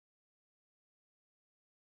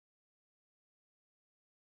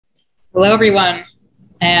Hello, everyone,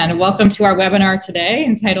 and welcome to our webinar today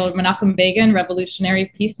entitled Menachem Begin,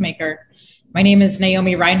 Revolutionary Peacemaker. My name is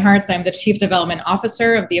Naomi Reinhardt. I'm the Chief Development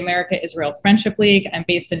Officer of the America-Israel Friendship League. I'm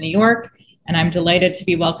based in New York, and I'm delighted to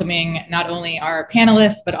be welcoming not only our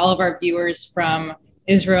panelists, but all of our viewers from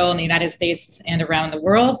Israel and the United States and around the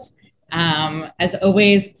world. As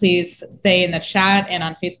always, please say in the chat and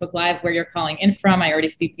on Facebook Live where you're calling in from. I already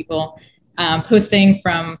see people posting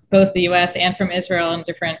from both the US and from Israel in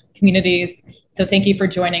different communities. So thank you for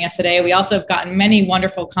joining us today. We also have gotten many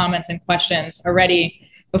wonderful comments and questions already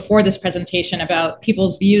before this presentation about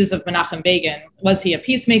people's views of Menachem Begin. Was he a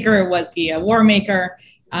peacemaker? Was he a war maker?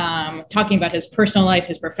 Talking about his personal life,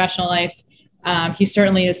 his professional life. He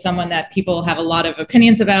certainly is someone that people have a lot of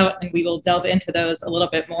opinions about, and we will delve into those a little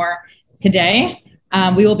bit more today.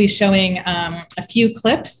 We will be showing a few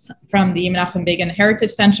clips from the Menachem Begin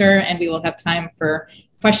Heritage Center, and we will have time for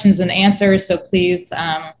questions and answers. So please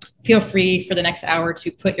feel free for the next hour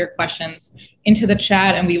to put your questions into the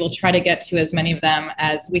chat, and we will try to get to as many of them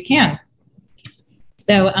as we can.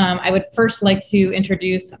 So I would first like to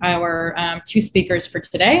introduce our two speakers for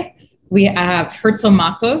today. We have Herzl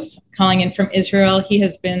Makov calling in from Israel. He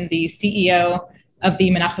has been the CEO of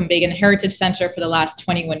the Menachem Begin Heritage Center for the last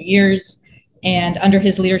 21 years. And under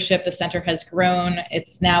his leadership, the center has grown.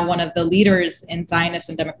 It's now one of the leaders in Zionist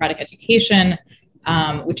and democratic education,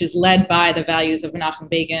 which is led by the values of Menachem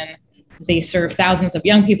Begin. They serve thousands of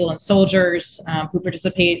young people and soldiers who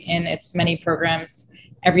participate in its many programs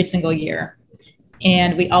every single year.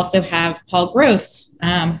 And we also have Paul Gross,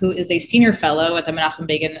 who is a senior fellow at the Menachem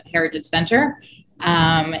Begin Heritage Center.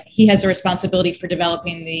 He has a responsibility for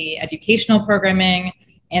developing the educational programming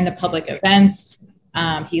and the public events.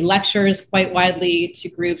 He lectures quite widely to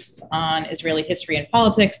groups on Israeli history and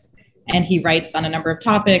politics, and he writes on a number of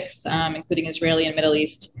topics, including Israeli and Middle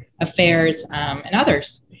East affairs and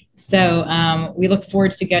others. So we look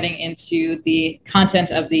forward to getting into the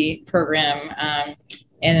content of the program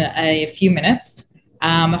in a few minutes.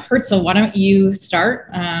 Herzl, why don't you start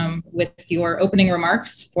with your opening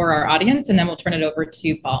remarks for our audience, and then we'll turn it over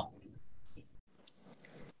to Paul.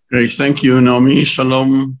 Great, thank you, Naomi.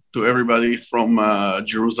 Shalom to everybody from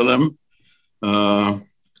Jerusalem. I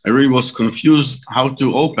really was confused how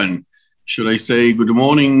to open. Should I say good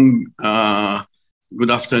morning,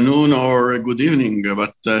 good afternoon, or good evening?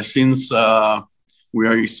 But since we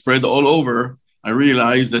are spread all over, I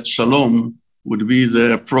realized that shalom would be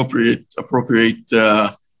the appropriate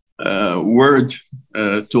word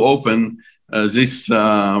to open this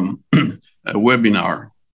webinar.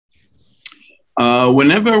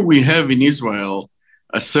 Whenever we have in Israel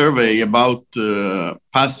a survey about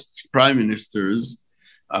past prime ministers,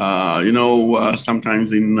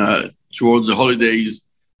 sometimes towards the holidays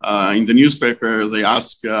in the newspaper, they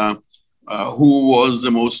ask who was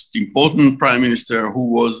the most important prime minister,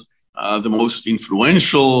 who was the most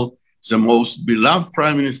influential, the most beloved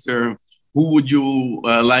prime minister, who would you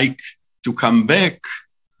like to come back?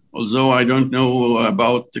 Although I don't know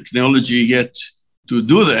about technology yet to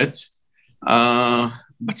do that,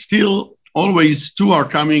 but still always two are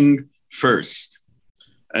coming first.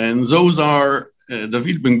 And those are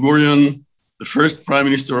David Ben-Gurion, the first prime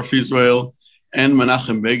minister of Israel, and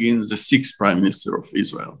Menachem Begin, the sixth prime minister of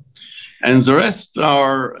Israel. And the rest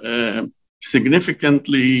are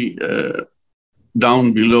significantly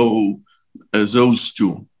down below those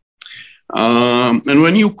two. And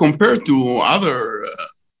when you compare to other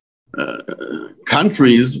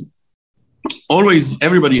countries, always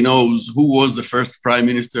everybody knows who was the first prime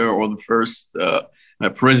minister or the first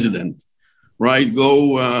president, right?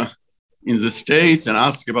 Go in the States and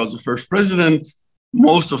ask about the first president.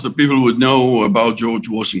 Most of the people would know about George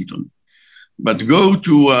Washington. But go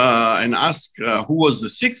to and ask who was the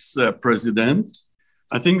sixth president,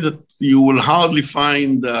 I think that you will hardly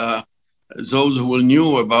find those who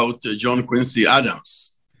knew about John Quincy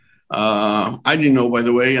Adams. I didn't know, by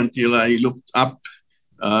the way, until I looked up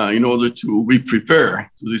in order to be prepared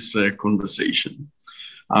to this conversation.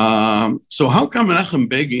 So how come Menachem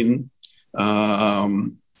Begin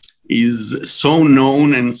is so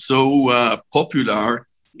known and so popular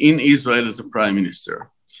in Israel as a prime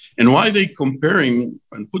minister? And why are they comparing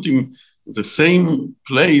and putting the same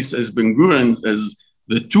place as Ben-Gurion as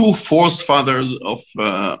the two forefathers of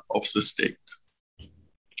the state?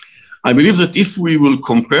 I believe that if we will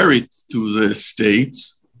compare it to the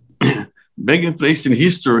states, Begin place in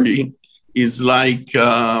history is like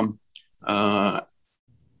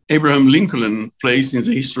Abraham Lincoln place in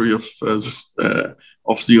the history of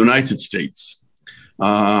the United States.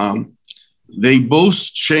 They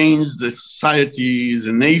both changed the society,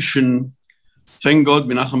 the nation. Thank God,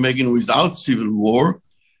 Menachem Begin without civil war,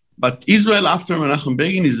 But Israel after Menachem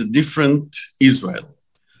Begin is a different Israel.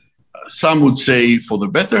 Some would say for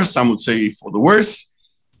the better, some would say for the worse.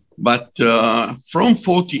 But from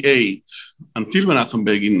 48 until Menachem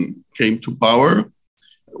Begin came to power,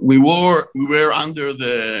 we were under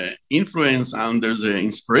the influence, under the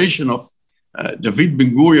inspiration of David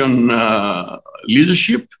Ben-Gurion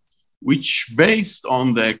leadership, which based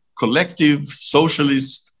on the collective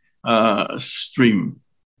socialist stream.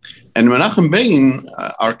 And Menachem Begin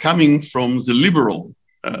are coming from the liberal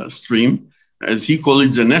stream, as he called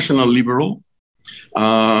it, the national liberal,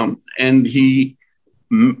 and he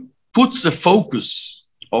puts the focus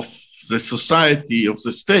of the society, of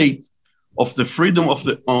the state, of the freedom of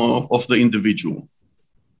the individual.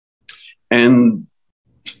 And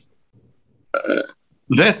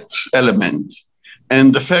that element,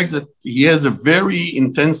 and the fact that he has a very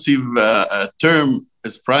intensive term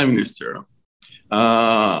as prime minister,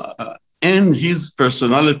 and his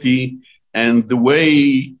personality and the way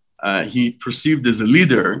he perceived as a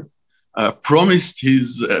leader, promised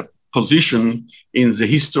his position in the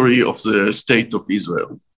history of the state of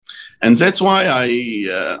Israel. And that's why I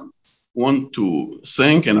want to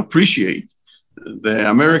thank and appreciate the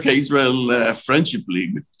America-Israel Friendship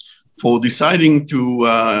League for deciding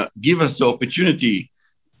to give us the opportunity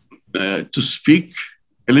to speak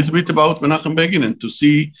a little bit about Menachem Begin and to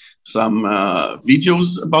see some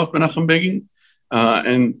videos about Menachem Begin,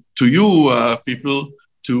 and to you people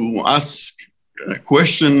to ask a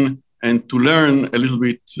question and to learn a little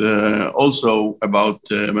bit also about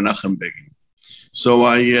Menachem Begin. So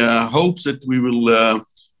I hope that we will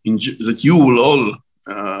that you will all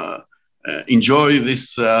enjoy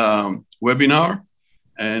this webinar,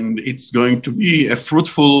 and it's going to be a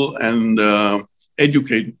fruitful and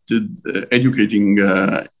educating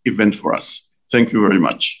event for us. Thank you very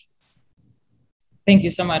much. Thank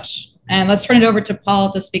you so much. And let's turn it over to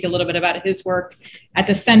Paul to speak a little bit about his work at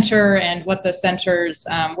the center and what the center's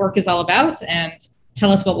work is all about, and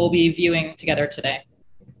tell us what we'll be viewing together today.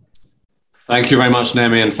 Thank you very much,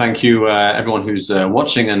 Naomi, and thank you everyone who's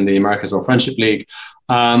watching and the America-Israel Friendship League.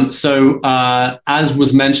 As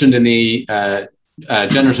was mentioned in the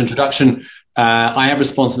generous introduction, I have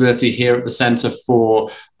responsibility here at the center for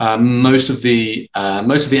most of the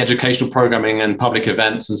educational programming and public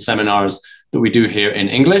events and seminars that we do here in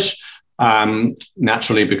English.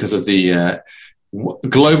 Naturally, because of the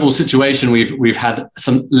global situation, we've had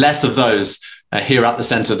some less of those here at the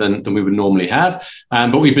center than we would normally have.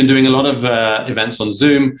 But we've been doing a lot of events on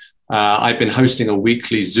Zoom. I've been hosting a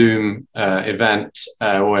weekly Zoom event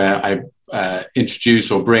where I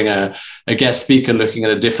introduce or bring a guest speaker looking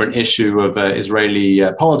at a different issue of Israeli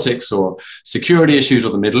politics or security issues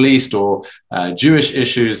or the Middle East or Jewish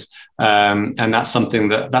issues. And that's something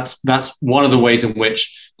that's one of the ways in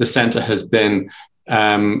which the center has been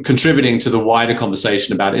contributing to the wider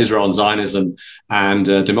conversation about Israel and Zionism and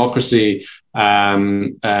democracy,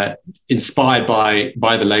 inspired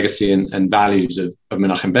by the legacy and values of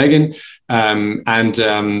Menachem Begin. And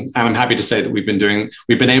I'm happy to say that we've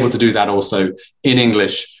been able to do that also in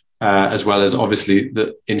English, as well as obviously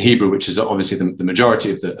in Hebrew, which is obviously the majority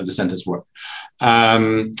of the center's work.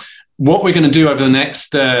 What we're going to do over the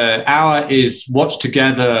next hour is watch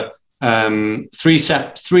together three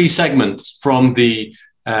segments from the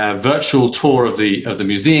virtual tour of the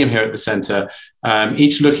museum here at the center,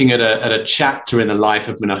 each looking at a chapter in the life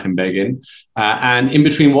of Menachem Begin. And in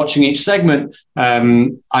between watching each segment,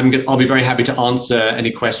 I'll be very happy to answer any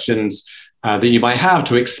questions that you might have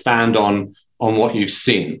to expand on what you've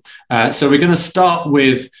seen. So we're going to start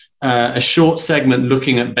with a short segment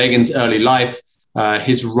looking at Begin's early life,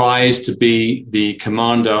 his rise to be the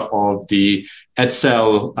commander of the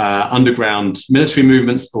Etzel underground military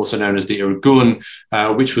movements, also known as the Irgun,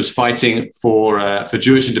 which was fighting for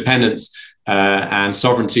Jewish independence and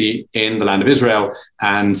sovereignty in the land of Israel,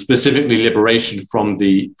 and specifically liberation from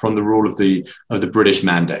the rule of the British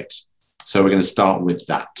Mandate. So we're going to start with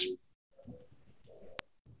that.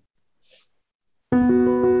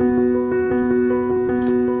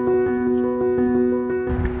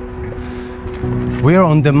 We are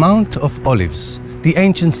on the Mount of Olives, the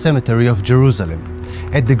ancient cemetery of Jerusalem,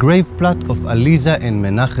 at the grave plot of Aliza and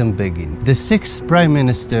Menachem Begin, the sixth prime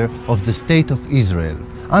minister of the state of Israel.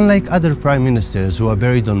 Unlike other prime ministers who are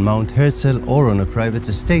buried on Mount Herzl or on a private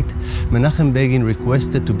estate, Menachem Begin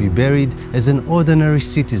requested to be buried as an ordinary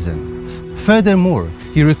citizen. Furthermore,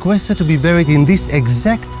 he requested to be buried in this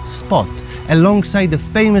exact spot alongside the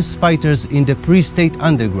famous fighters in the pre-state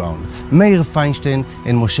underground, Meir Feinstein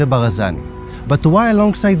and Moshe Barazani. But why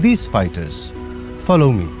alongside these fighters?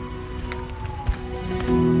 Follow me.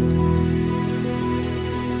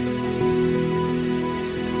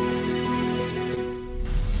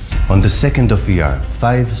 On the 2nd of Iyar,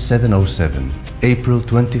 5707, April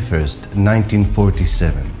 21st,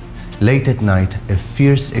 1947, late at night, a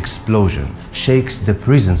fierce explosion shakes the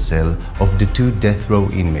prison cell of the two death row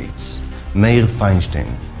inmates, Meir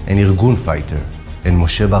Feinstein, an Irgun fighter, and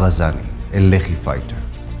Moshe Barazani, a Lehi fighter.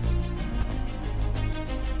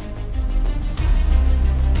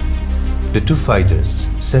 The two fighters,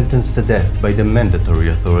 sentenced to death by the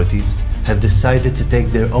mandatory authorities, have decided to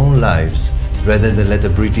take their own lives rather than let the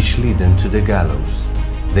British lead them to the gallows.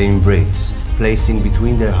 They embrace, placing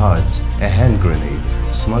between their hearts a hand grenade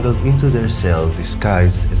smuggled into their cell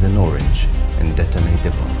disguised as an orange, and detonate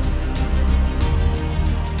the bomb.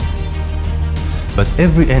 But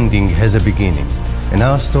every ending has a beginning, and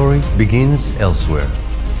our story begins elsewhere.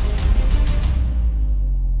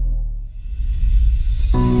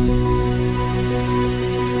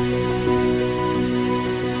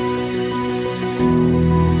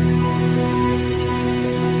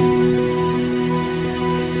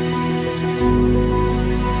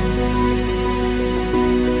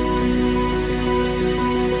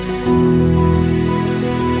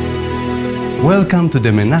 Welcome to the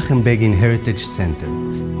Menachem Begin Heritage Center.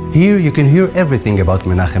 Here you can hear everything about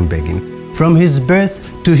Menachem Begin, from his birth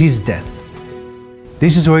to his death.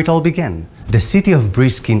 This is where it all began, the city of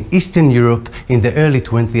Brisk in Eastern Europe in the early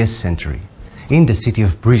 20th century. In the city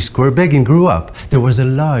of Brisk, where Begin grew up, there was a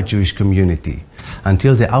large Jewish community,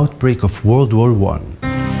 until the outbreak of World War I.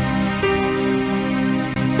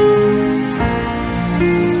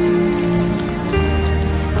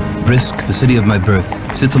 Brisk, the city of my birth,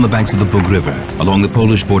 sits on the banks of the Bug River, along the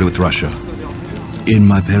Polish border with Russia. In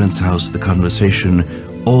my parents' house, the conversation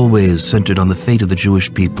always centered on the fate of the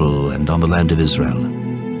Jewish people and on the land of Israel.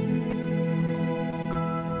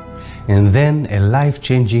 And then a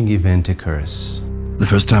life-changing event occurs. The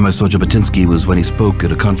first time I saw Jabotinsky was when he spoke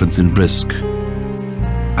at a conference in Brisk.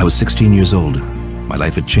 I was 16 years old. My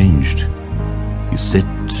life had changed. You sit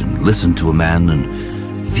and listen to a man and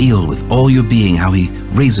feel with all your being how he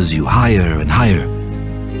raises you higher and higher.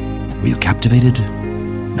 Were you captivated?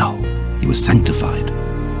 No, he was sanctified.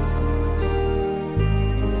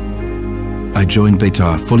 I joined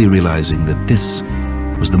Beitar fully realizing that this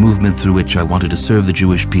was the movement through which I wanted to serve the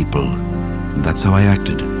Jewish people, and that's how I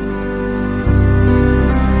acted.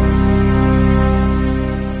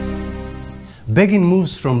 Begin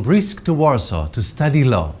moves from Brisk to Warsaw to study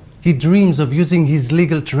law. He dreams of using his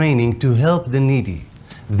legal training to help the needy.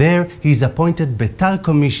 There, he is appointed Beitar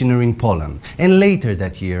commissioner in Poland, and later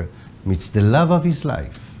that year, meets the love of his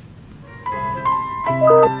life.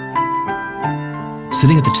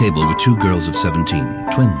 Sitting at the table were two girls of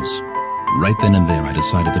 17, twins. Right then and there, I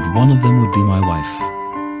decided that one of them would be my wife.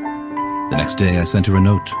 The next day, I sent her a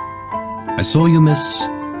note. I saw you, miss,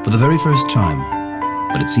 for the very first time,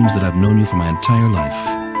 but it seems that I've known you for my entire life.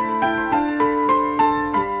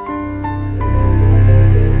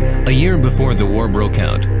 A year before the war broke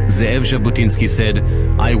out, Ze'ev Jabotinsky said,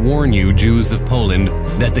 "I warn you, Jews of Poland,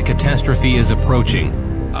 that the catastrophe is approaching."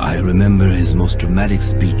 I remember his most dramatic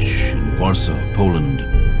speech in Warsaw, Poland,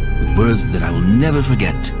 with words that I will never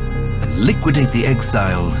forget. Liquidate the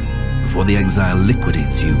exile before the exile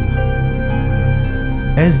liquidates you.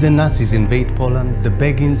 As the Nazis invade Poland, the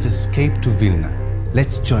Begins escape to Vilna.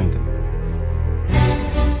 Let's join them.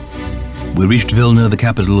 We reached Vilna, the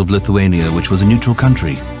capital of Lithuania, which was a neutral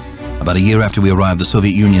country. About a year after we arrived, the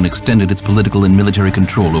Soviet Union extended its political and military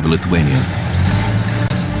control over Lithuania.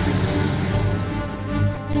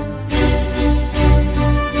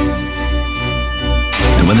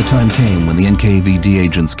 And when the time came, when the NKVD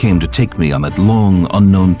agents came to take me on that long,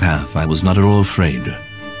 unknown path, I was not at all afraid.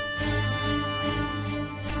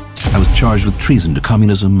 I was charged with treason to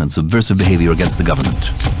communism and subversive behavior against the government.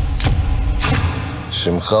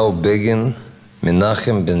 Shimcha Begin,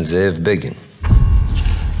 Menachem ben Ze'ev Begin.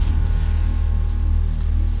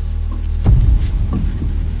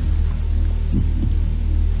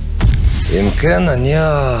 אם כן, אני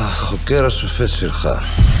החוקר השופט שלך.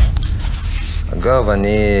 אגב,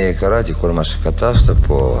 אני קראתי כל מה שכתבת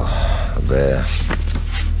פה,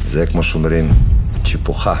 וזה כמו שאומרים,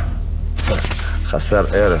 צ'יפוחה. חסר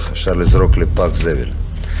ערך, אפשר לזרוק לפח זבל.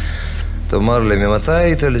 תאמר לי, ממתי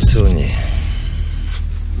היית לציוני?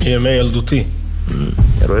 מימי ילדותי.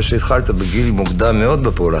 אני רואה שהתחלת בגיל מוקדם מאוד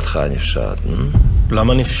בפעולתך הנפשעת.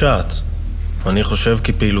 למה נפשעת? אני חושב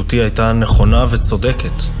כי פעילותי הייתה נכונה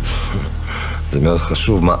וצודקת. זה מאוד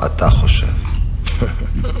חשוב מה אתה חושב.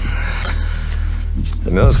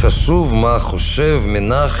 זה מאוד חשוב מה חושב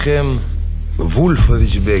מנחם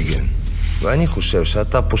וולפוביץ' בגין. ואני חושב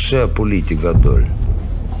שאתה פושע פוליטי גדול.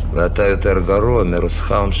 ואתה יותר גרוע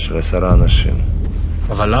מרוצחם של 10 אנשים.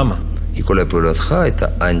 אבל למה? כי כל פעולתך הייתה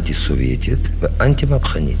אנטי-סובייטית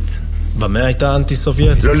ואנטי-מהפכנית. במה הייתה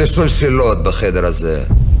אנטי-סובייטית? לא לשאול שאלות בחדר הזה.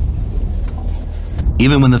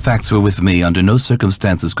 Even when the facts were with me, under no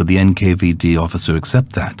circumstances could the NKVD officer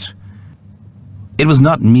accept that. It was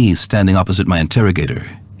not me standing opposite my interrogator.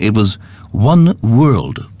 It was one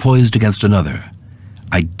world poised against another.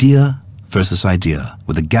 Idea versus idea,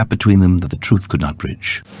 with a gap between them that the truth could not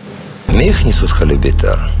bridge. מי הכניס אותך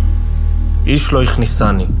לבית"ר? איש לא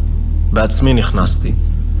הכניסני. בעצמי נכנסתי.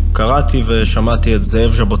 קראתי ושמעתי את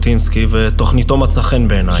זאב ז'בוטינסקי ותוכניתו מצא חן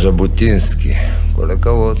בעיניי. ז'בוטינסקי, כל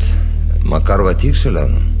הכבוד. מכר ותיק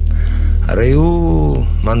שלנו. הרי הוא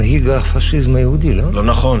מנהיג הפשיזם היהודי, לא? לא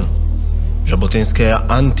נכון. ז'בוטינסקי היה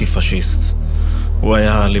אנטי-פשיסט. הוא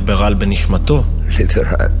היה ליברל בנשמתו.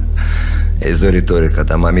 ליברל? איזו ריטוריקה,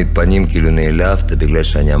 אתה מעמיד פנים כאילו נעלבת בגלל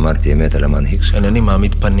שאני אמרתי אמת על המנהיג שלך. אינני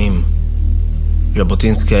מעמיד פנים.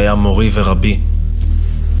 ז'בוטינסקי היה מורי ורבי.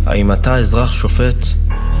 האם אתה אזרח שופט?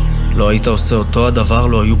 לא היית עושה אותו הדבר,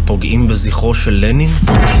 לא היו פוגעים בזכרו של לנין?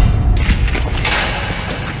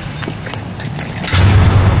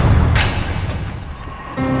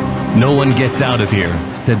 No one gets out of here,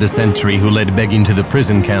 said the sentry who led Begin to the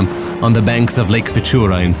prison camp on the banks of Lake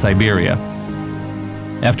Vichura in Siberia.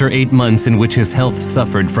 After 8 months in which his health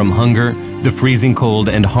suffered from hunger, the freezing cold,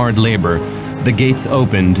 and hard labor, the gates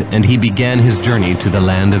opened and he began his journey to the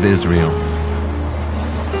land of Israel.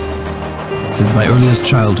 Since my earliest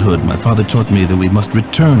childhood, my father taught me that we must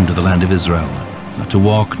return to the land of Israel. Not to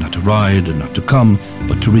walk, not to ride, and not to come,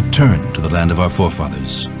 but to return to the land of our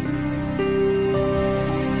forefathers.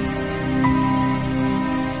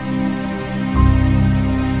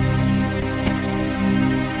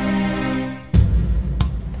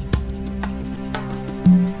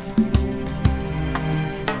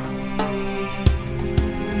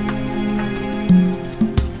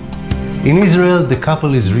 In Israel, the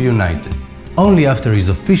couple is reunited. Only after his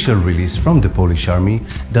official release from the Polish army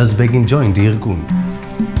does Begin join the Irgun.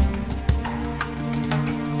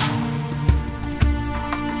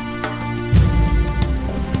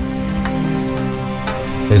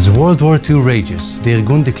 As World War II rages, the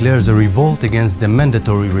Irgun declares a revolt against the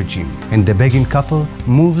mandatory regime, and the Begin couple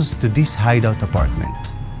moves to this hideout apartment.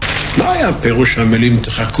 מה היה פירוש המילים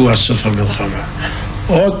תחכו עד סוף המלחמה?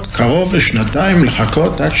 עוד קרוב לשנתיים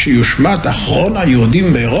לחכות עד שיושמד אחרון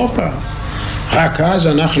היהודים באירופה. רק אז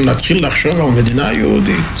אנחנו נתחיל לחשוב על מדינה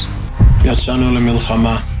יהודית. יצאנו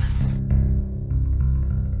למלחמה.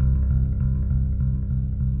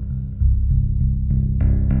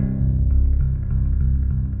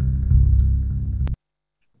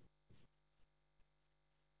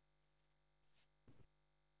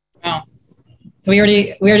 So we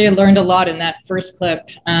already learned a lot in that first clip,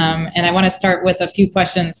 and I want to start with a few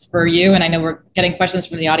questions for you, and I know we're getting questions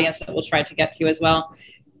from the audience that we'll try to get to as well.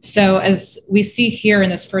 So as we see here in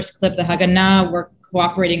this first clip, the Haganah were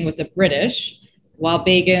cooperating with the British, while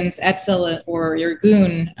Begin's Etzel or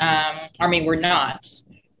Irgun army were not.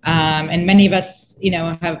 And many of us,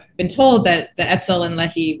 have been told that the Etzel and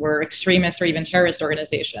Lehi were extremist or even terrorist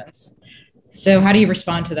organizations. So how do you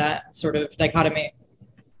respond to that sort of dichotomy?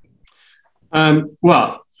 Well,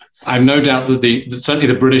 I have no doubt that certainly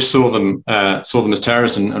the British saw them as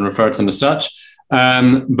terrorists and referred to them as such.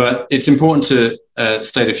 But it's important to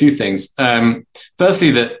state a few things.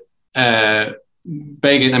 Firstly, that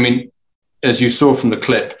Begin, as you saw from the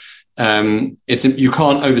clip, you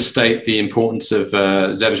can't overstate the importance of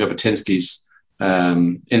Zev Jabotinsky's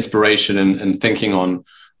inspiration and thinking on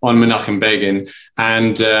Menachem Begin,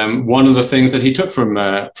 and one of the things that he took from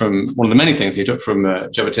one of the many things he took from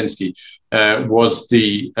Jabotinsky was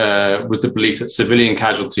the belief that civilian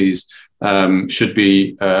casualties should be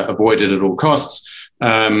avoided at all costs,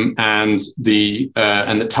 and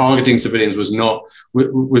that targeting civilians was not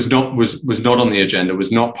on the agenda,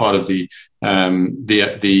 was not part of the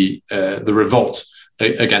revolt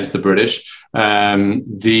against the British.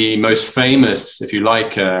 The most famous, if you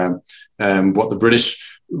like, what the British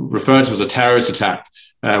referred to as a terrorist attack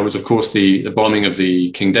was, of course, the bombing of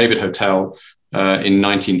the King David Hotel in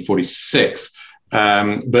 1946.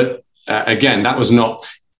 But again, it was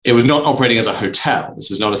not operating as a hotel. This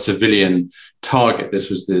was not a civilian target. This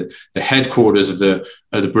was the headquarters of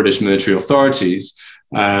the British military authorities.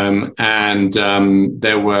 And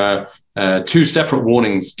there were two separate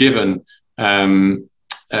warnings given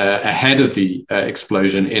ahead of the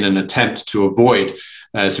explosion in an attempt to avoid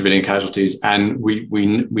civilian casualties, and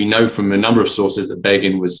we know from a number of sources that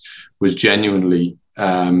Begin was genuinely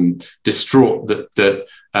distraught that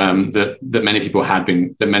many people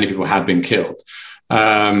had been killed.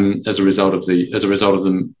 as a result of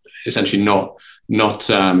them essentially not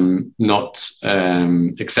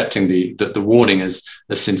accepting the warning as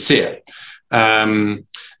sincere.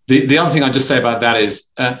 The other thing I'd just say about that is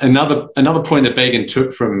another point that Begin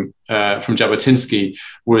took from Jabotinsky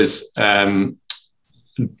was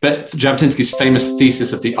Jabotinsky's famous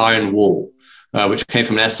thesis of the Iron Wall, which came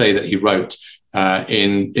from an essay that he wrote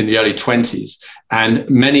in the early 20s. And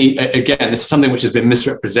again, this is something which has been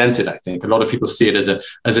misrepresented, I think. A lot of people see it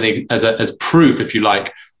as proof, if you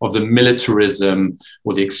like, of the militarism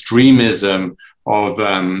or the extremism of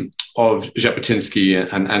Jabotinsky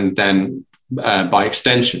and then by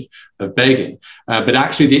extension of Begin. But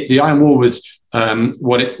actually the Iron Wall was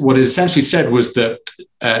what it essentially said was that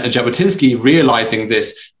Jabotinsky, realizing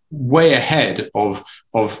this way ahead of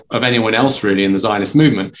anyone else really in the Zionist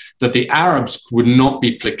movement, that the Arabs would not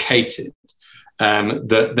be placated,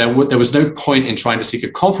 that there was no point in trying to seek a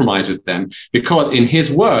compromise with them, because in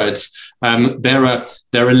his words, there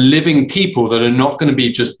are living people that are not going to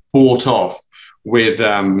be just bought off with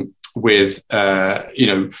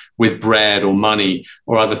bread or money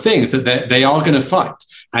or other things, that they are going to fight.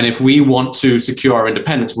 And if we want to secure our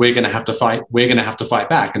independence, we're going to have to fight. We're going to have to fight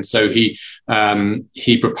back. And so he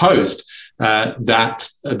proposed that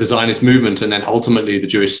the Zionist movement and then ultimately the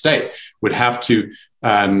Jewish state would have to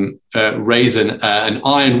raise an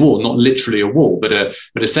iron wall, not literally a wall, but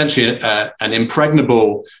essentially an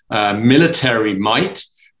impregnable military might,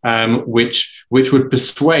 which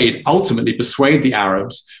would ultimately persuade the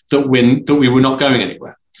Arabs that we were not going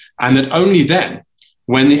anywhere, and that only then,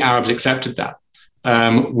 when the Arabs accepted that,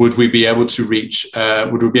 would we be able to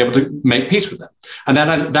make peace with them. And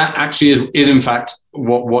that actually is in fact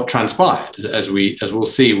what transpired, as we'll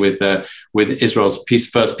see with Israel's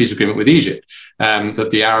first peace agreement with Egypt, that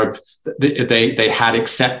the Arab they had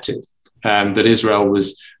accepted that Israel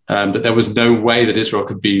was that there was no way that Israel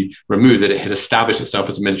could be removed, that it had established itself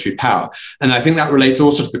as a military power. And I think that relates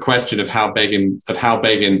also to the question of how Begin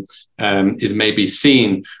is maybe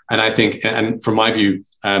seen, and I think, and from my view,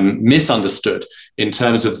 misunderstood in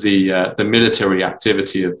terms of the military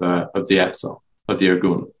activity of the electoral, of the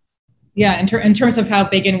Irgun. Yeah, in terms of how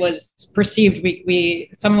Begin was perceived,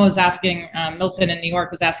 someone was asking, Milton in New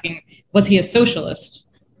York was asking, was he a socialist?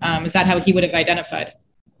 Is that how he would have identified?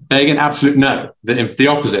 Begin, absolutely no. The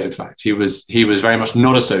opposite, in fact. He was very much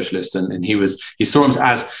not a socialist, and he saw him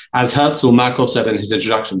as Herzl Markov said in his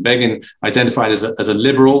introduction. Begin identified as a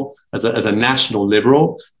liberal, as a national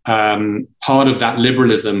liberal. Part of that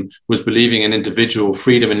liberalism was believing in individual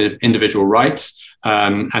freedom and individual rights,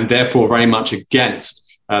 and therefore very much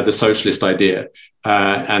against the socialist idea.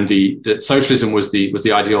 And the socialism was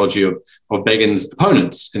the ideology of Begin's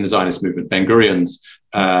opponents in the Zionist movement, Ben Gurion's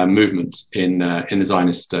movement in the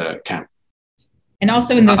Zionist camp. And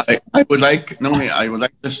also in the I would like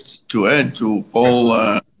just to add to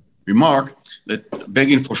Paul's remark that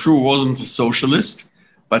Begin for sure wasn't a socialist,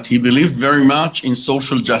 but he believed very much in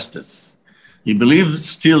social justice. He believed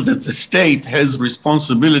still that the state has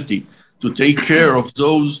responsibility to take care of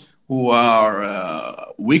those who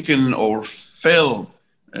are weakened or fail,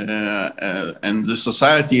 and the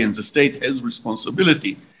society and the state has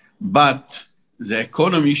responsibility, but the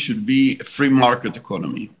economy should be a free market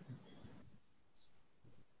economy.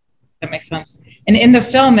 That makes sense. And in the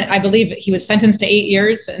film, I believe he was sentenced to 8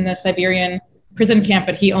 years in the Siberian prison camp,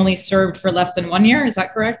 but he only served for less than 1 year. Is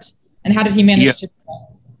that correct? And how did he manage to do that?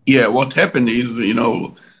 Yeah, what happened is,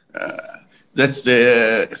 that's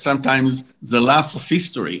sometimes the laugh of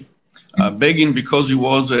history. Begin, because he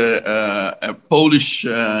was a Polish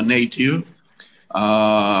native,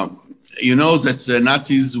 that the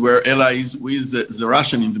Nazis were allies with the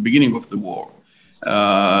Russians in the beginning of the war.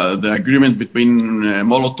 The agreement between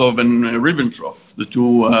Molotov and Ribbentrop, the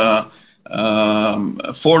two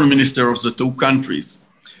foreign ministers of the two countries.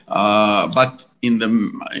 But in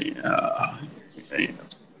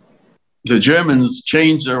the Germans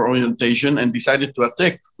changed their orientation and decided to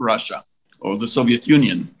attack Russia or the Soviet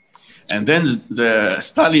Union. And then the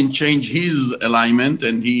Stalin changed his alignment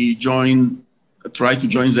and he tried to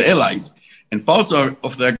join the Allies. And part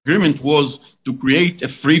of the agreement was to create a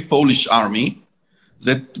free Polish army.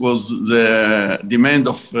 That was the demand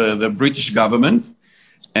of the British government,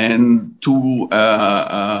 and to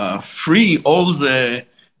free all the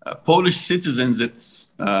Polish citizens that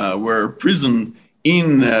were imprisoned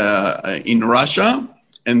in Russia.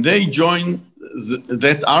 And they joined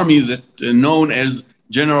that army that known as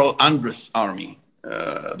General Andres Army.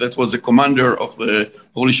 That was the commander of the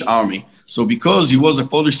Polish army. So because he was a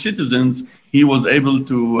Polish citizen, he was able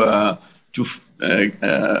to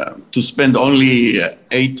spend only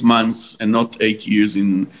 8 months and not 8 years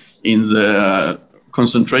in the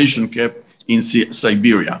concentration camp in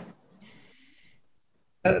Siberia.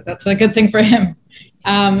 That's a good thing for him.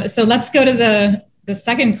 So let's go to the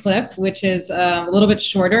second clip, which is a little bit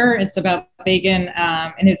shorter. It's about Begin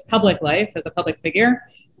in his public life as a public figure.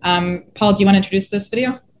 Paul, do you want to introduce this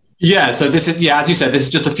video? Yeah, so this is, as you said, this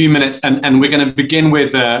is just a few minutes, and we're going to begin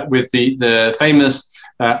with the famous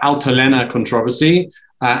Altalena controversy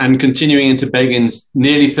and continuing into Begin's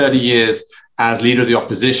nearly 30 years as leader of the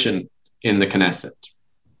opposition in the Knesset.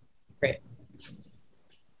 Great.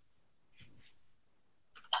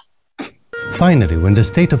 Finally, when the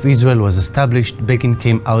State of Israel was established, Begin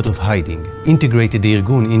came out of hiding, integrated the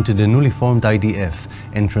Irgun into the newly formed IDF,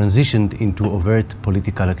 and transitioned into overt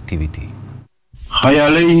political activity.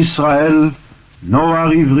 חיילי ישראל,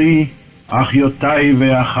 נוער עברי, אחיותיי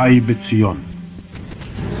ואחיי בציון.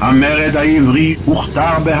 המרד העברי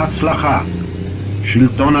הוכתר בהצלחה.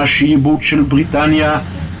 שלטון השיעבוד של בריטניה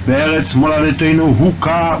בארץ מולדתנו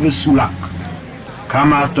הוקע וסולק.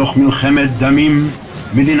 קמה תוך מלחמת דמים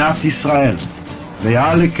מדינת ישראל.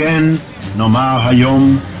 ועל כן נאמר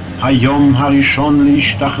היום הראשון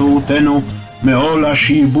להשתחררותנו מעול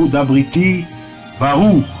השיעבוד הבריטי,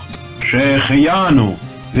 ברוך שהחיינו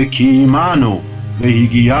וקיימנו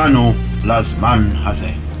והגיענו לזמן הזה.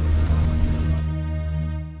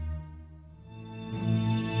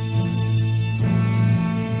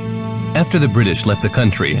 After the British left the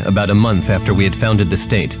country, about a month after we had founded the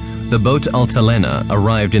state, the boat Altalena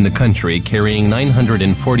arrived in the country carrying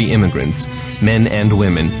 940 immigrants, men and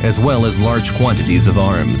women, as well as large quantities of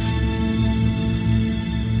arms.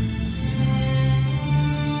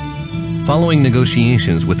 Following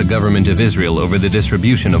negotiations with the government of Israel over the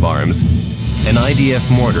distribution of arms, an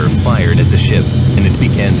IDF mortar fired at the ship and it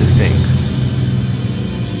began to sink.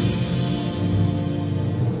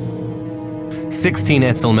 16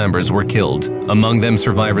 Etzel members were killed, among them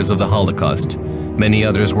survivors of the Holocaust. Many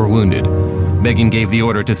others were wounded. Begin gave the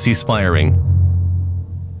order to cease firing.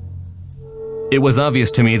 It was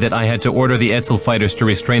obvious to me that I had to order the Etzel fighters to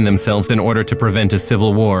restrain themselves in order to prevent a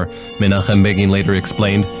civil war, Menachem Begin later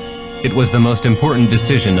explained. It was the most important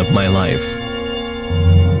decision of my life.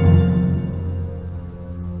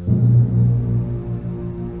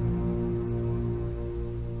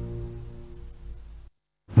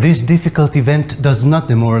 This difficult event does not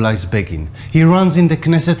demoralize Begin. He runs in the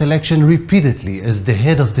Knesset election repeatedly as the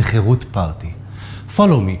head of the Herut party.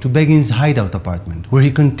 Follow me to Begin's hideout apartment, where he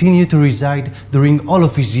continued to reside during all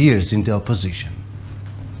of his years in the opposition.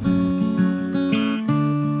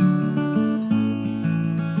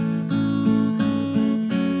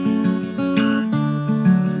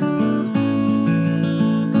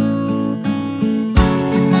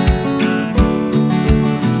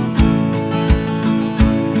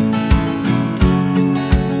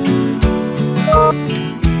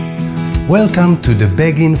 Welcome to the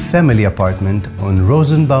Begin family apartment on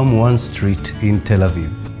Rosenbaum 1 Street in Tel Aviv.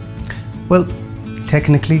 Well,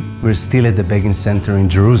 technically, we're still at the Begin Center in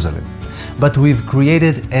Jerusalem, but we've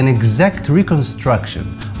created an exact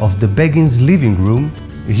reconstruction of the Begin's living room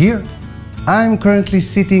here. I'm currently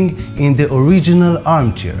sitting in the original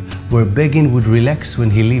armchair where Begin would relax when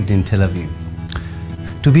he lived in Tel Aviv.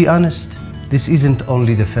 To be honest, this isn't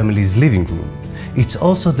only the family's living room, it's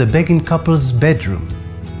also the Begin couple's bedroom.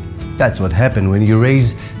 That's what happened when you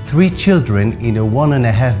raise 3 children in a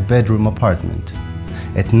 1.5 bedroom apartment.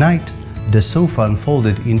 At night, the sofa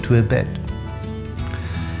unfolded into a bed.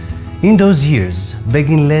 In those years,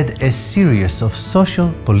 Begin led a series of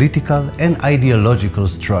social, political, and ideological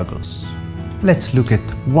struggles. Let's look at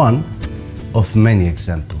one of many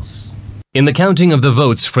examples. In the counting of the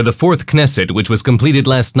votes for the 4th Knesset, which was completed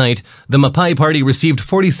last night, the Mapai party received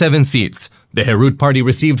 47 seats. The Herut party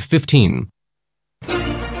received 15.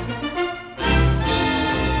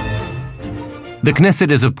 The Knesset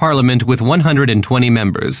is a parliament with 120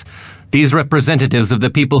 members. These representatives of the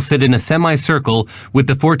people sit in a semicircle with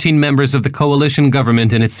the 14 members of the coalition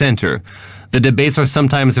government in its center. The debates are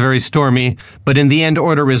sometimes very stormy, but in the end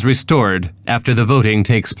order is restored after the voting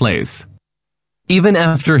takes place. Even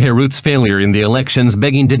after Herut's failure in the elections,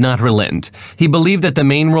 Begin did not relent. He believed that the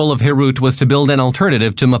main role of Herut was to build an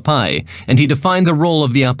alternative to Mapai, and he defined the role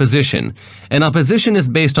of the opposition. An opposition is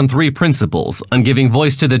based on 3 principles: on giving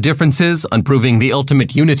voice to the differences, on proving the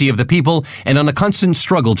ultimate unity of the people, and on a constant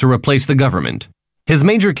struggle to replace the government. His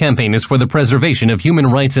major campaign is for the preservation of human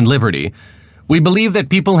rights and liberty. We believe that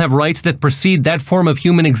people have rights that precede that form of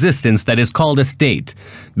human existence that is called a state.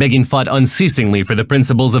 Begin fought unceasingly for the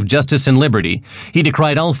principles of justice and liberty. He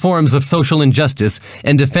decried all forms of social injustice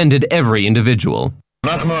and defended every individual.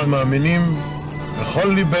 אנחנו מאמינים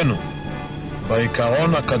בכל ליבנו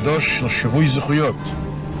בעיקרון הקדוש של שיווי זכויות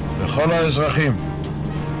לכל האזרחים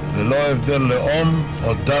ללא הבדל לאום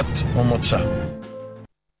או דת או מוצא.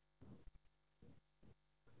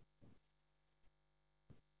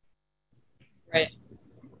 Right.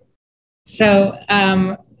 So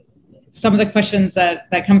some of the questions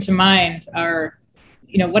that come to mind are,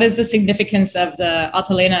 what is the significance of the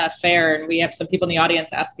Altalena affair? And we have some people in the audience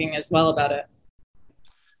asking as well about it.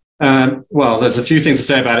 Well, there's a few things to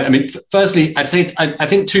say about it. I mean, firstly, I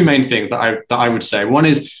think two main things that I would say. One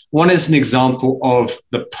is an example of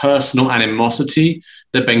the personal animosity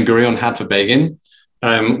that Ben Gurion had for Begin,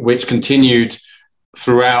 which continued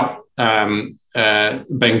throughout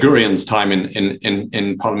Ben Gurion's time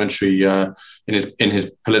in parliamentary in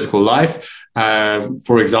his political life.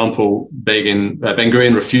 For example, Ben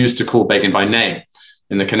Gurion refused to call Begin by name.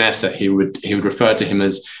 In the Knesset, he would refer to him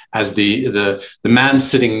as the man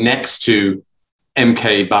sitting next to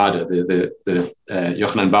MK Bada, the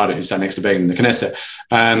Yochanan Bada, who sat next to Begin in the Knesset.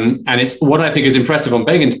 And it's what I think is impressive on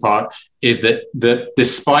Begin's part is that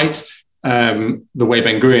despite the way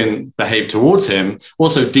Ben Gurion behaved towards him,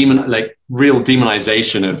 also real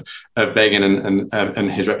demonization of Begin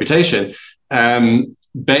and his reputation,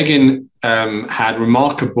 Begin had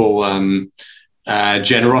remarkable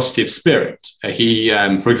generosity of spirit. He,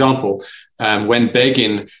 for example, when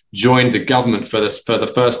Begin joined the government for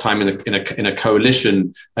the first time in a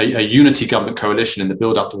coalition, a unity government coalition in the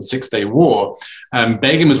build-up to the 6-Day War,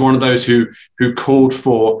 Begin was one of those who called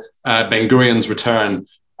for Ben Gurion's return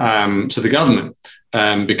to the government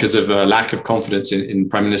because of a lack of confidence in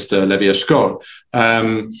Prime Minister Levi Eshkol,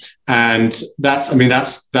 and that's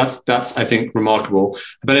I think remarkable.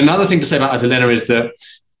 But another thing to say about Altalena is that.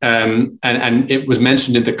 And it was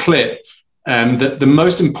mentioned in the clip, that the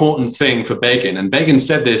most important thing for Begin, and Begin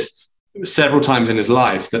said this several times in his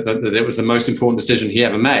life, that it was the most important decision he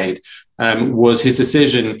ever made, was his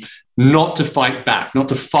decision not to fight back, not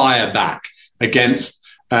to fire back against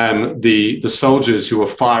the soldiers who were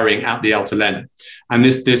firing at the Altalena. And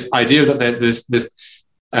this idea that there's this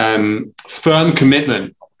firm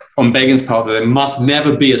commitment on Begin's part that there must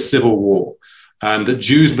never be a civil war, that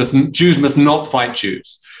Jews must not fight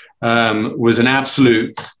Jews, was an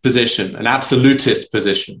absolute position, an absolutist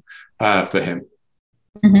position for him.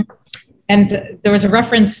 Mm-hmm. And there was a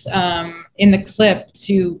reference in the clip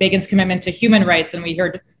to Begin's commitment to human rights, and we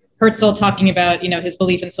heard Herzl talking about his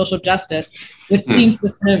belief in social justice, which seems to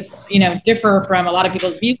sort of differ from a lot of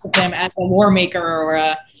people's views of him as a war maker or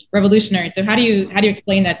a revolutionary. So how do you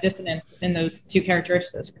explain that dissonance in those two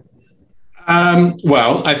characteristics?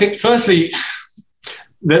 Well, I think firstly,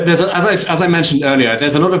 there's as I mentioned earlier,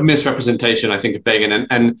 there's a lot of misrepresentation, I think, of Begin,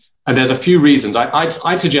 and there's a few reasons.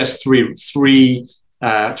 I'd suggest three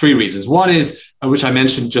reasons. One is, which I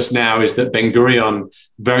mentioned just now, is that Ben Gurion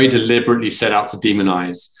very deliberately set out to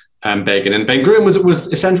demonize Begin, and Ben Gurion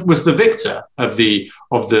was the victor of the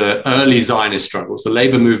early Zionist struggles. The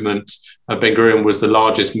labor movement of Ben Gurion was the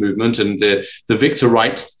largest movement, and the victor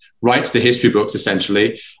writes the history books,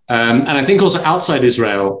 essentially. And I think also outside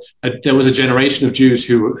Israel, there was a generation of Jews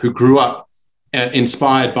who grew up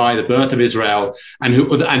inspired by the birth of Israel, and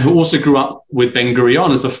who also grew up with Ben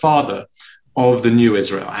Gurion as the father of the new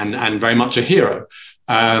Israel, and very much a hero.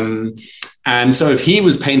 And so if he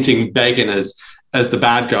was painting Begin as the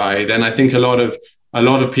bad guy, then I think a lot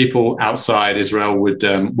of people outside Israel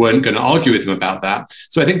weren't going to argue with him about that.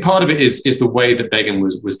 So I think part of it is the way that Begin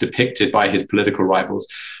was depicted by his political rivals.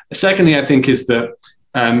 Secondly, I think is that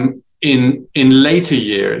in later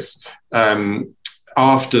years,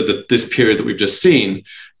 after this period that we've just seen,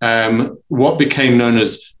 what became known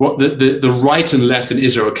as what the right and left in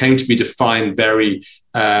Israel came to be defined very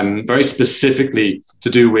specifically to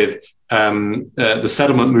do with the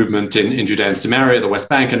settlement movement in Judea and Samaria, the West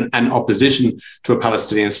Bank, and opposition to a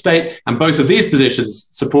Palestinian state. And both of these positions,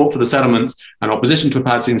 support for the settlements and opposition to a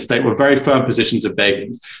Palestinian state, were very firm positions of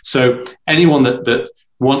Begin's. So anyone that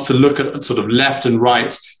wants to look at sort of left and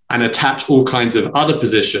right and attach all kinds of other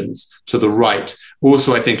positions to the right,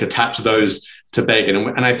 also, I think, attach those to Begin.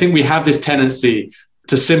 And I think we have this tendency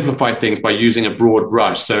to simplify things by using a broad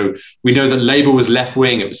brush. So we know that Labour was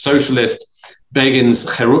left-wing, it was socialist. Begin's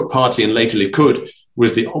Herut party and later Likud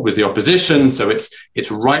was the opposition, so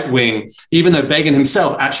it's right-wing, even though Begin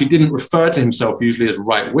himself actually didn't refer to himself usually as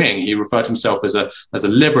right-wing. He referred to himself as a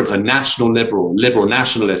liberal, as a national liberal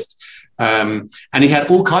nationalist. And he had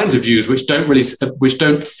all kinds of views which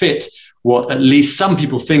don't fit what at least some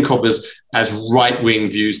people think of as right-wing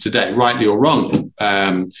views today, rightly or wrongly.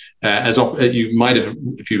 As you might have,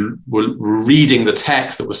 if you were reading the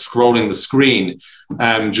text that was scrolling the screen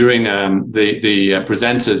during the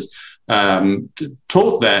presenters'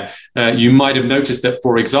 taught there, you might have noticed that,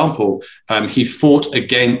 for example, he fought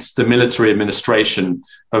against the military administration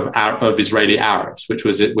of Israeli Arabs, which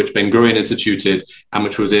Ben-Gurion instituted and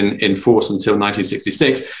which was in force until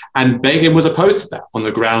 1966. And Begin was opposed to that on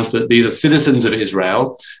the grounds that these are citizens of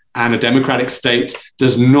Israel, and a democratic state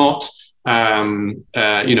does not,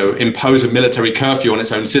 impose a military curfew on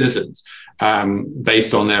its own citizens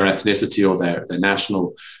based on their ethnicity or their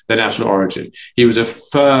national origin. He was a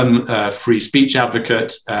firm free speech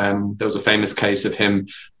advocate. There was a famous case of him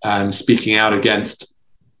speaking out against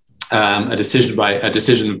a decision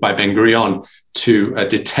by Ben-Gurion to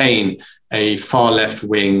detain a far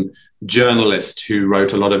left-wing journalist who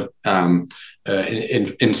wrote a lot of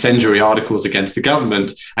incendiary articles against the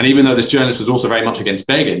government. And even though this journalist was also very much against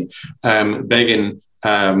Begin, Begin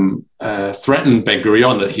threatened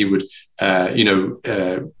Ben-Gurion that he would,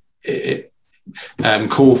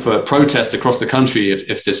 call for protest across the country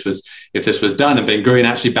if this was done, and Ben-Gurion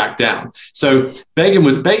actually backed down. So Begin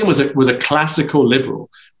was a classical liberal,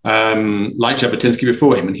 like Jabotinsky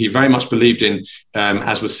before him, and he very much believed in,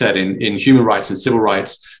 as was said, in human rights and civil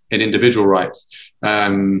rights and individual rights.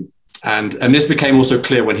 And this became also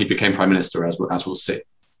clear when he became prime minister, as we'll see.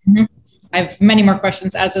 Mm-hmm. I have many more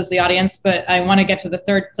questions, as does the audience, but I want to get to the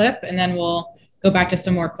third clip, and then we'll go back to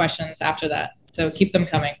some more questions after that. So keep them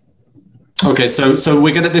coming. Okay, so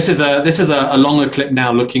we're gonna. This is a longer clip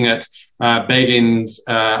now, looking at Begin's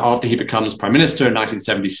after he becomes prime minister in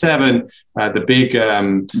 1977. The big,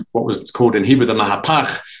 what was called in Hebrew the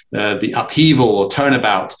Mahapach, the upheaval or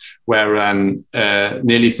turnabout, where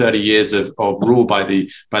nearly 30 years of rule by the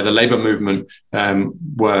labor movement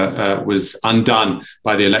was undone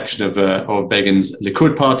by the election of Begin's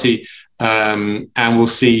Likud party. And we'll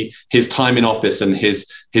see his time in office and his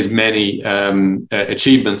many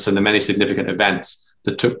achievements and the many significant events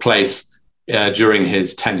that took place during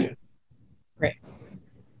his tenure. Great.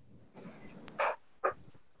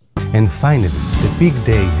 And finally, the big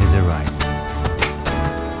day has arrived.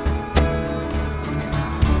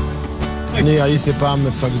 אני הייתי פעם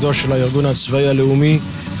מפקדו של הארגון הצבאי הלאומי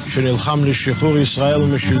שנלחם לשחרור ישראל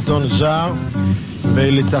משלטון זר,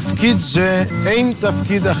 ולתפקיד זה אין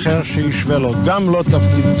תפקיד אחר שישווה לו, גם לא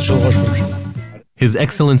תפקיד של ראש ממשלה. His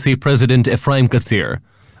Excellency President Ephraim Katzir,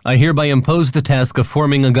 I hereby impose the task of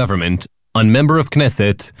forming a government on member of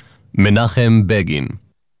Knesset, Menachem Begin.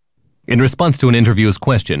 In response to an interviewer's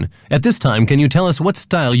question, at this time, can you tell us what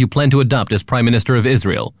style you plan to adopt as Prime Minister of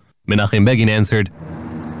Israel? Menachem Begin answered,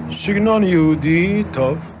 סגנון יהודי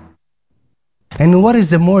טוב. And what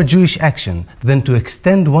is a more Jewish action than to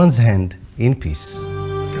extend one's hand in peace?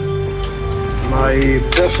 My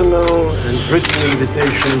personal and written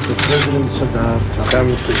invitation to President Sadat to come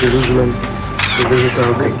to Jerusalem to visit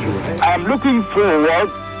our country. I'm looking forward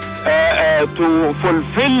to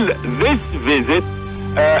fulfill this visit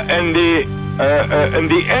in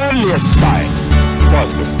the earliest time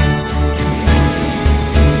possible.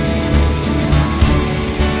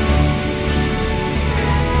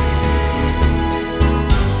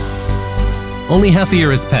 Only half a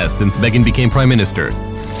year has passed since Begin became Prime Minister.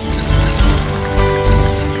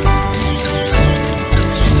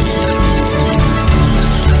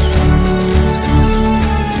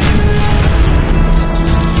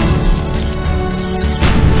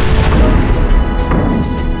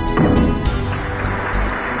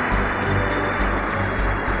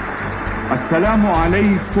 السلام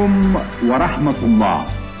عليكم ورحمة الله.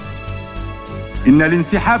 إن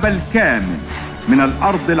الانسحاب الكامل من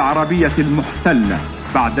الأرض العربية المحتلة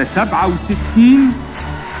بعد 67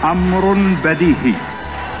 أمر بديهي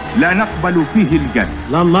لا نقبل فيه الجد.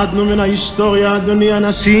 למדנו מן ההיסטוריה, אדוני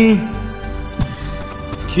הנשיא,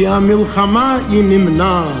 כי המלחמה היא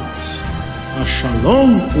נמנעת,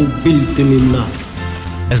 השלום הוא בלתי נמנע.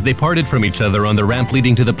 As they parted from each other on the ramp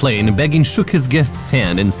leading to the plane, Begin shook his guest's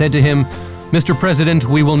hand and said to him, "Mr. President,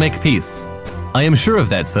 we will make peace." "I am sure of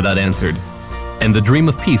that," Sadat answered. And the dream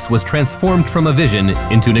of peace was transformed from a vision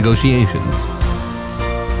into negotiations.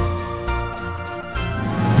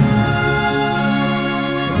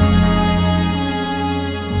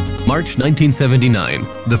 March 1979,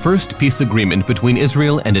 the first peace agreement between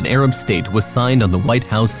Israel and an Arab state was signed on the White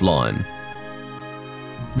House lawn.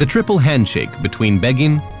 The triple handshake between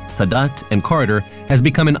Begin, Sadat, and Carter has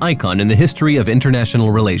become an icon in the history of international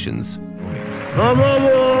relations. No more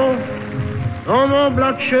war, no more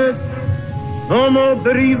bloodshed, no more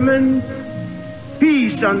bereavement.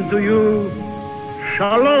 Peace unto you.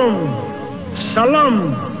 Shalom, salam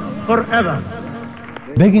forever.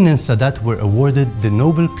 Begin and Sadat were awarded the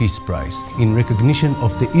Nobel Peace Prize in recognition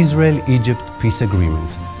of the Israel-Egypt peace agreement.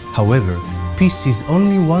 However, peace is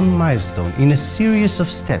only one milestone in a series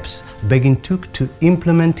of steps Begin took to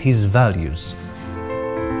implement his values.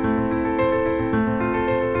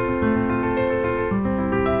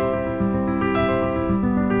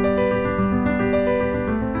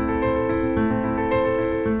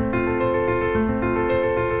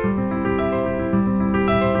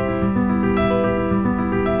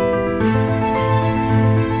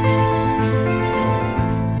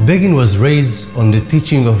 Begin was raised on the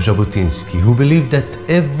teaching of Jabotinsky, who believed that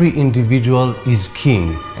every individual is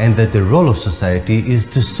king and that the role of society is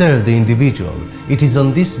to serve the individual. It is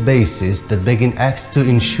on this basis that Begin acts to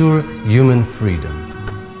ensure human freedom.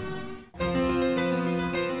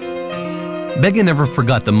 Begin never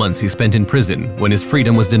forgot the months he spent in prison when his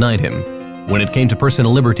freedom was denied him. When it came to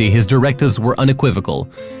personal liberty, his directives were unequivocal.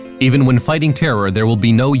 Even when fighting terror, there will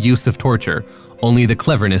be no use of torture, only the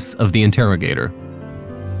cleverness of the interrogator.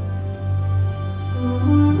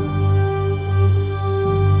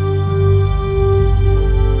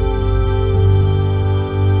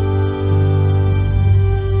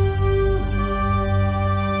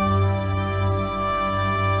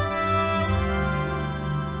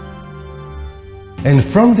 And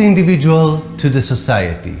from the individual to the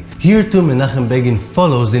society. Here too Menachem Begin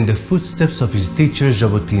follows in the footsteps of his teacher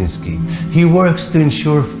Jabotinsky. He works to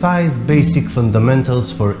ensure 5 basic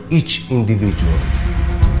fundamentals for each individual.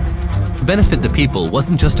 Benefit the people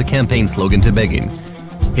wasn't just a campaign slogan to Begin.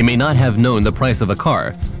 He may not have known the price of a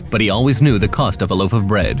car, but he always knew the cost of a loaf of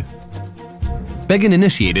bread. Begin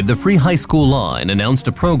initiated the free high school law and announced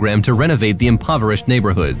a program to renovate the impoverished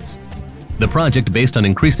neighborhoods. The project, based on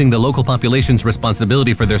increasing the local population's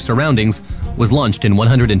responsibility for their surroundings, was launched in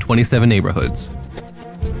 127 neighborhoods.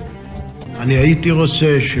 אני הייתי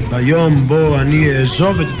רוצה שביום בו אני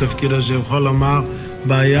אעזוב את התפקיד הזה אוכל לומר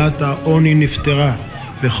בעיית העוני נפתרה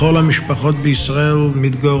וכל המשפחות בישראל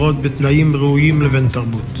מתגוררות בתנאים ראויים לבן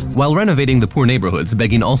תרבות. While renovating the poor neighborhoods,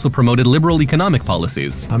 Begin also promoted liberal economic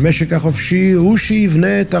policies. המשק החופשי הוא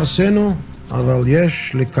שיבנה את ארצנו, אבל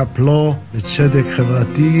יש לקפלו לצדק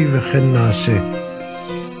חברתי וכן נעשה.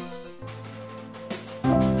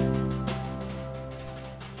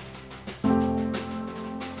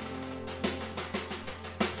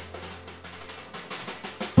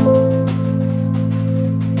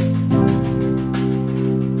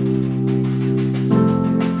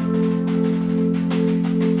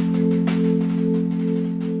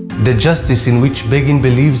 The justice in which Begin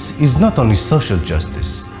believes is not only social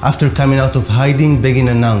justice. After coming out of hiding, Begin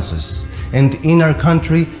announces, and in our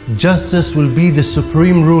country, justice will be the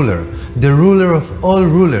supreme ruler, the ruler of all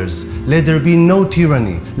rulers. Let there be no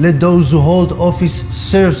tyranny. Let those who hold office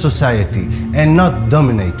serve society and not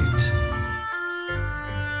dominate it.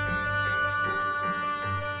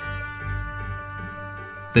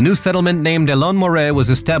 The new settlement named Lebanon War was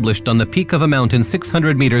established on the peak of a mountain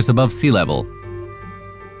 600 meters above sea level.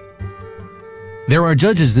 There are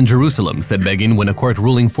judges in Jerusalem, said Begin when a court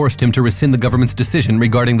ruling forced him to rescind the government's decision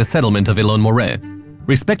regarding the settlement of Lebanon War.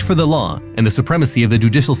 Respect for the law and the supremacy of the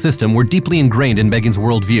judicial system were deeply ingrained in Begin's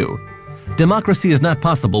worldview. Democracy is not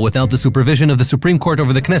possible without the supervision of the Supreme Court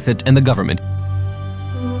over the Knesset and the government.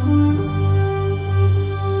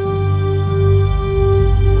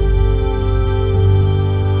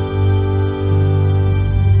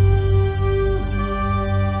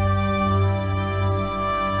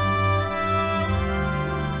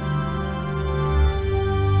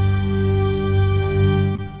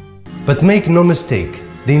 But make no mistake,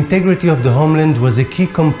 the integrity of the homeland was a key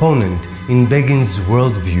component in Begin's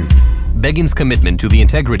worldview. Begin's commitment to the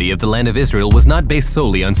integrity of the land of Israel was not based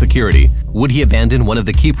solely on security. Would he abandon one of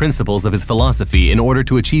the key principles of his philosophy in order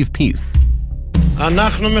to achieve peace?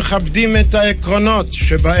 אנחנו מכבדים את העקרונות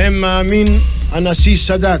שבהם מאמין הנשיא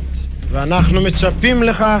סאדאת, ואנחנו מצפים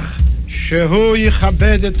לכך שהוא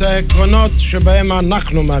יכבד את העקרונות שבהם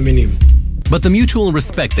אנחנו מאמינים. But the mutual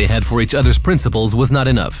respect they had for each other's principles was not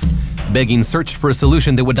enough. Begin searched for a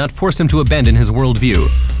solution that would not force him to abandon his worldview.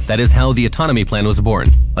 That is how the autonomy plan was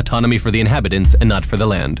born. Autonomy for the inhabitants and not for the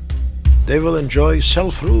land. They will enjoy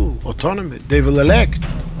self-rule, autonomy. They will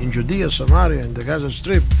elect in Judea, Samaria, and the Gaza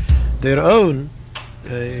Strip their own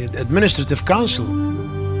administrative council.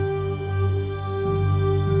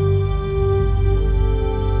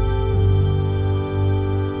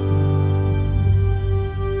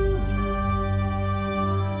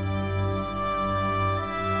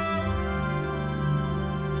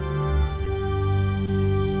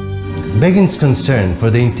 Begin's concern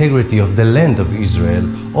for the integrity of the land of Israel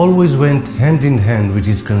always went hand in hand with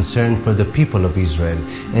his concern for the people of Israel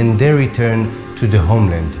and their return to the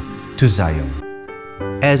homeland, to Zion.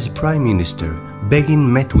 As Prime Minister, Begin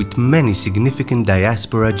met with many significant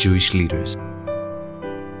diaspora Jewish leaders.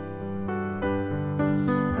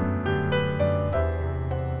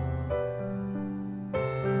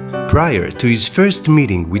 Prior to his first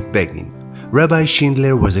meeting with Begin, Rabbi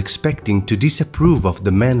Schindler was expecting to disapprove of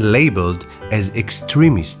the man labeled as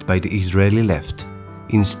extremist by the Israeli left.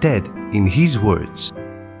 Instead, in his words,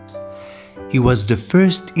 "He was the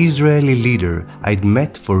first Israeli leader I'd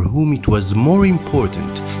met for whom it was more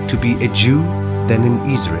important to be a Jew than an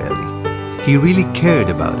Israeli. He really cared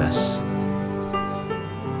about us."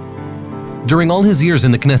 During all his years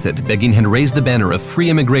in the Knesset, Begin had raised the banner of free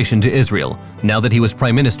immigration to Israel. Now that he was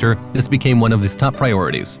prime minister, this became one of his top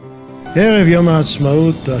priorities. ערב יום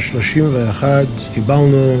העצמאות ה-31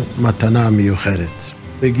 קיבלנו מתנה מיוחדת.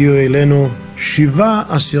 הגיעו אלינו 7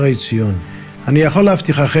 אסירי ציון. אני יכול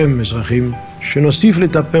להבטיחכם, אזרחים, שנוסיף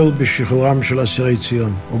לטפל בשחרורם של אסירי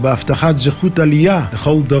ציון ובהבטחת זכות עלייה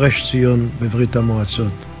לכל דורש ציון בברית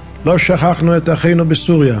המועצות. לא שכחנו את אחינו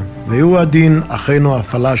בסוריה, והוא הדין אחינו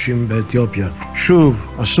הפלאשים באתיופיה. שוב,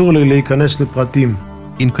 אסור לי להיכנס לפרטים.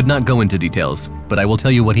 Begin could not go into details, but I will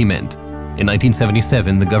tell you what he meant. In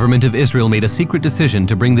 1977, the government of Israel made a secret decision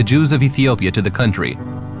to bring the Jews of Ethiopia to the country.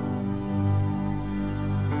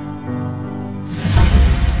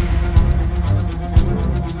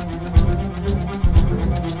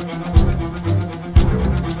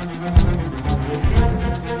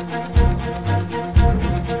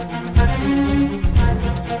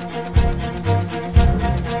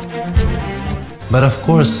 But of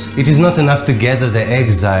course, it is not enough to gather the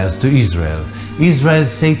exiles to Israel.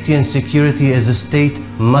 Israel's safety and security as a state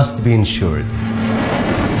must be ensured.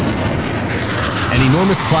 An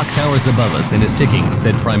enormous clock towers above us and is ticking,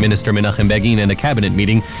 said Prime Minister Menachem Begin in a cabinet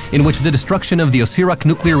meeting in which the destruction of the Osirak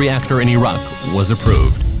nuclear reactor in Iraq was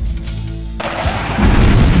approved.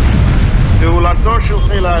 פעולתו של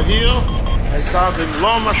חיל האוויר הייתה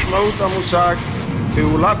במלוא משמעות המושג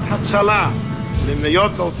פעולת הצלה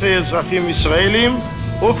למאות אלפי אזרחים ישראלים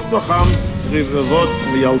ובתוכם רבבות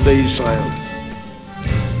מילדי ישראל.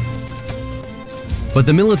 But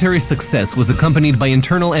the military success was accompanied by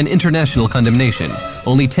internal and international condemnation.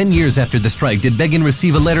 Only 10 years after the strike did Begin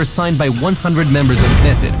receive a letter signed by 100 members of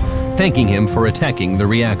Knesset, thanking him for attacking the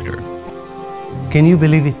reactor. Can you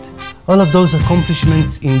believe it? All of those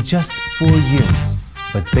accomplishments in just 4 years.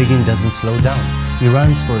 But Begin doesn't slow down. He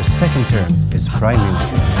runs for a second term as prime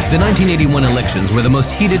minister. The 1981 elections were the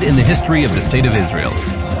most heated in the history of the State of Israel.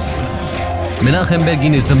 Menachem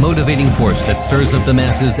Begin is the motivating force that stirs up the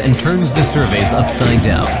masses and turns the surveys upside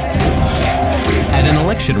down. At an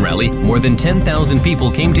election rally, more than 10,000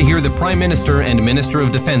 people came to hear the Prime Minister and Minister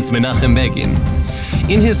of Defense Menachem Begin.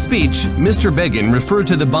 In his speech, Mr. Begin referred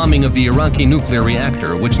to the bombing of the Iraqi nuclear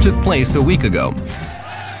reactor, which took place a week ago.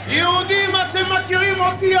 יהודים, אתם מכירים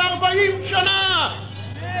אותי 40 שנה.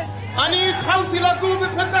 אני התחלתי לגור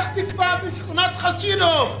בפתח תקווה בשכונת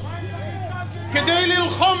חסידוב כדי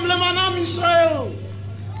ללחום למען ישראל.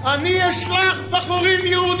 אני אשלח בחורים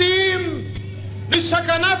יהודיים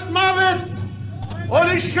לסכנת מוות או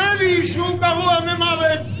לשבי שהוא גרוע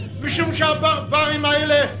ממוות, משום שהברברים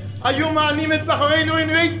האלה היו מענים את בחורינו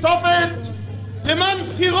עינויי תופת למען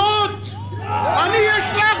בחירות. אני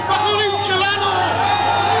אשלח בחורים שלנו.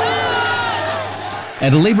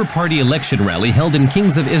 At a Labor Party election rally held in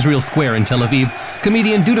Kings of Israel Square in Tel Aviv,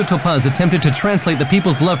 comedian Duda Topaz attempted to translate the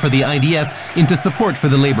people's love for the IDF into support for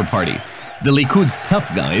the Labor Party. The Likud's tough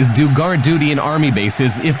guys do guard duty in army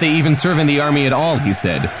bases if they even serve in the army at all, he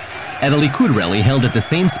said. At a Likud rally held at the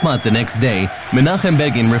same spot the next day, Menachem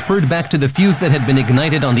Begin referred back to the fuse that had been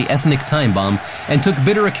ignited on the ethnic time bomb and took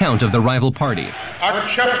bitter account of the rival party.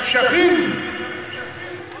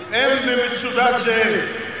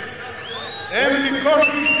 הם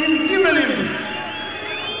בקושי ש"ג.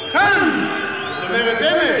 כאן, זאת אומרת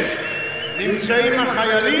אמש, נמצאים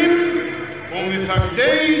החיילים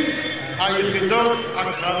ומפקדי היחידות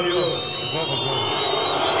הקרביות.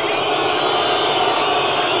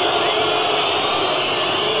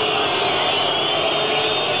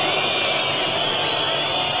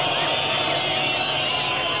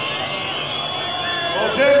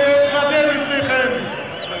 עודד להתוודא לפניכם.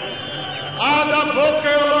 עד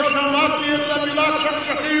הבוקר לא שמעתי את המילה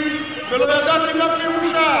צ'חצ'חים ולא ידעתי מה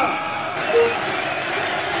פירושה.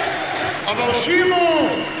 אבל שימו,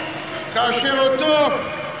 כאשר אותו,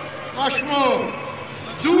 מה שמו,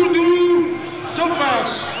 דודו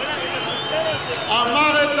טופס,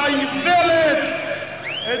 אמר את האיוולת,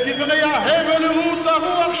 את דברי ההבל ורעות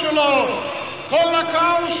הרוח שלו, כל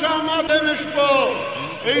הקהל שעמד אמש פה,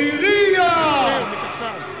 העירייה.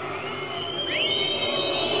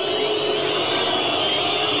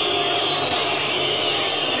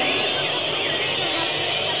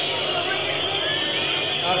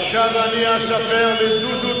 עכשיו אני אספר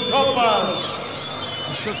לדודו טופס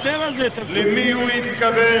למי הוא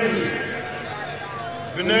התכוון.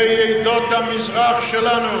 בני עדות המזרח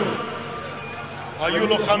שלנו היו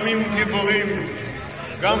לוחמים גיבורים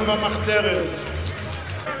גם במחתרת.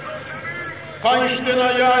 פיינשטיין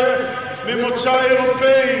היה ממוצא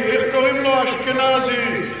אירופאי, איך קוראים לו? אשכנזי.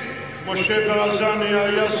 משה ברזני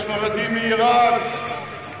היה ספרדי מעיראק.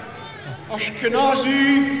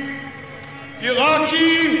 אשכנזי,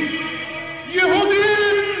 עיראקי,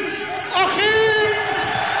 יהודים, אחים,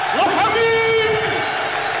 לוחמים.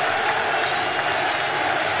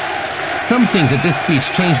 Some think that this speech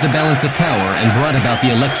changed the balance of power and brought about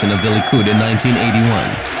the election of the Likud in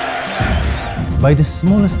 1981. By the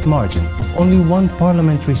smallest margin of only one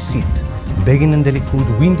parliamentary seat, Begin and the Likud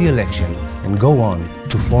win the election and go on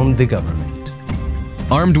to form the government.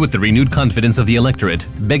 Armed with the renewed confidence of the electorate,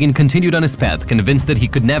 Begin continued on his path, convinced that he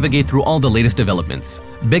could navigate through all the latest developments.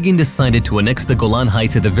 Begin decided to annex the Golan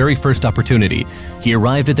Heights at the very first opportunity. He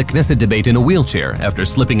arrived at the Knesset debate in a wheelchair after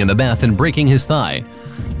slipping in the bath and breaking his thigh.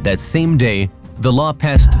 That same day, the law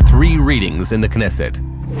passed 3 readings in the Knesset.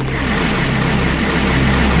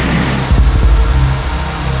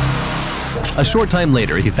 A short time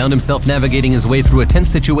later, he found himself navigating his way through a tense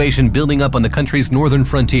situation building up on the country's northern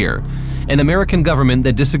frontier. An American government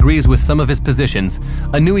that disagrees with some of his positions,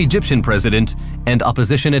 a new Egyptian president, and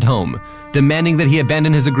opposition at home, demanding that he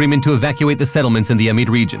abandon his agreement to evacuate the settlements in the Amid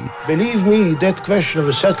region. Believe me, that question of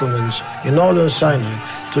the settlements in northern Sinai,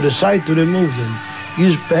 to decide to remove them,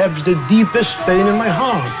 is perhaps the deepest pain in my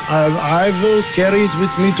heart. I will carry it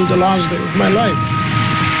with me to the last day of my life.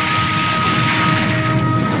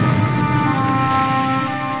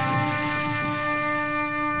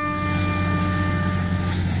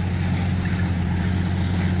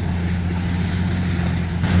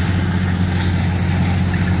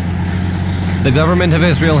 The government of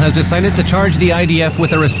Israel has decided to charge the IDF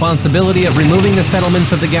with the responsibility of removing the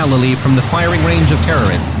settlements of the Galilee from the firing range of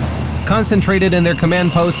terrorists, concentrated in their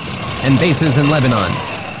command posts and bases in Lebanon.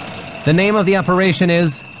 The name of the operation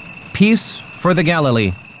is Peace for the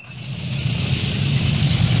Galilee.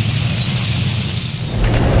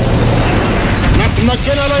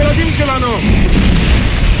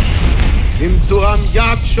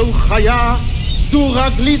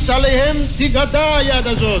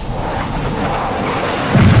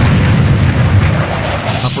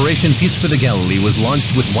 Operation Peace for the Galilee was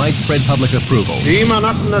launched with widespread public approval. ואם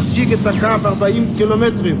אנחנו נשיג את הקו 40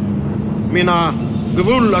 קילומטרים מן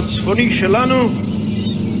הגבול הצפוני שלנו,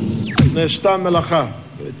 נעשתה מלאכה,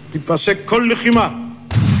 תיפסק כל לחימה.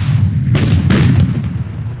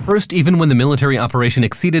 First, even when the military operation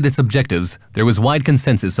exceeded its objectives, there was wide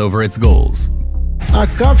consensus over its goals.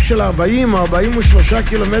 הקו של 40 או 43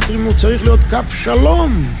 קילומטרים הוא צריך להיות קו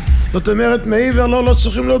שלום. זאת אומרת, מעבר לא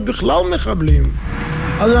צריכים להיות בכלל מחבלים.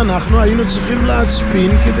 אז אנחנו היינו צריכים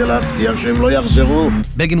להצפין כדי להבטיח שהם לא יחזרו.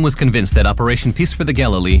 Begin was convinced that Operation Peace for the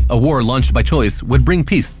Galilee, a war launched by choice, would bring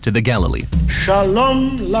peace to the Galilee.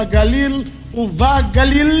 שלום לגליל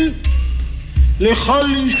ובגליל, לכל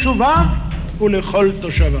יישובה ולכל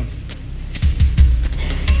תושבה.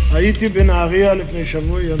 הייתי בנהריה לפני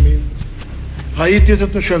שבוע ימים. ראיתי את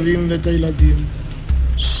התושבים ואת הילדים.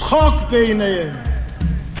 שחוק בעיניהם.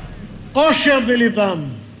 אושר בליבם.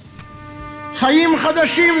 חיים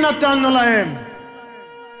חדשים נתנו להם.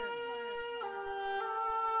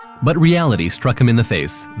 But reality struck him in the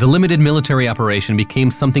face. The limited military operation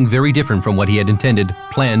became something very different from what he had intended,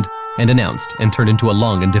 planned, and announced, and turned into a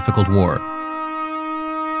long and difficult war.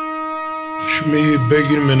 שמי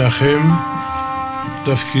בגין מנחם,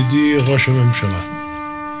 תפקידי ראש הממשלה.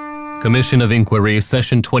 Commission of Inquiry,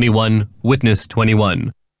 Session 21, Witness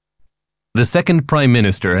 21. The second Prime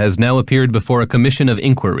Minister has now appeared before a Commission of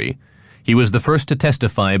Inquiry. He was the first to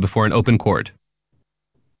testify before an open court.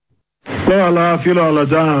 לא עלה אפילו על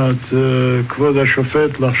הדעת, כבוד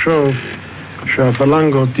השופט, לחשוב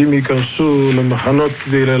שהפלנגות, אם ייכנסו למחנות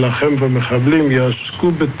כדי להילחם במחבלים,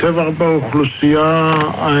 יעסקו בטבח באוכלוסייה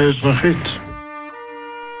האזרחית.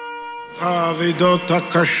 האבדות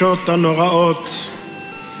הקשות הנוראות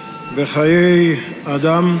בחיי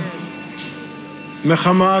אדם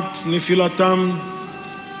מחמת נפילתם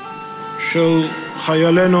של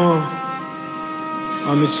חיילינו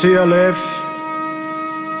אמיצי הלב.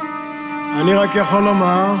 אני רק יכול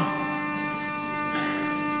לומר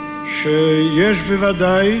שיש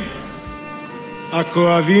בוודאי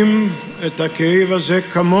הכואבים את הכאב הזה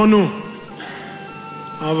כמונו,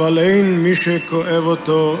 אבל אין מי שכואב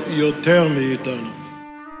אותו יותר מאיתנו.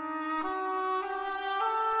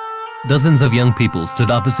 Dozens of young people stood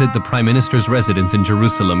opposite the Prime Minister's residence in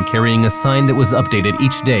Jerusalem carrying a sign that was updated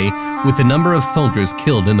each day with the number of soldiers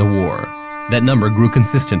killed in the war. That number grew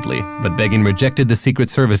consistently, but Begin rejected the Secret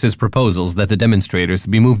Service's proposals that the demonstrators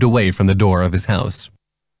be moved away from the door of his house.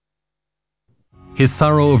 His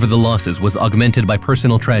sorrow over the losses was augmented by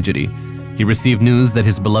personal tragedy. He received news that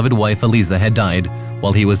his beloved wife Aliza had died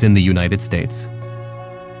while he was in the United States.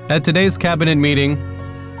 At today's cabinet meeting,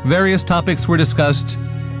 various topics were discussed,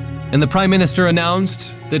 and the Prime Minister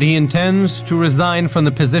announced that he intends to resign from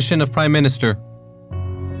the position of Prime Minister.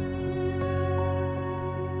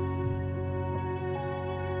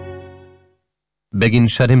 Begin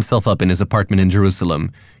shut himself up in his apartment in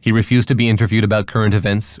Jerusalem. He refused to be interviewed about current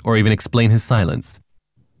events or even explain his silence.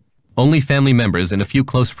 Only family members and a few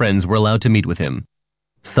close friends were allowed to meet with him.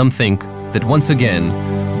 Some think that once again,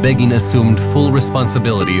 Begin assumed full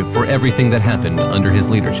responsibility for everything that happened under his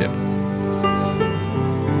leadership.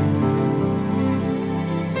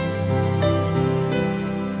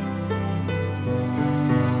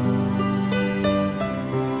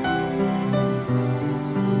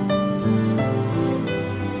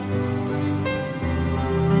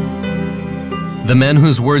 The man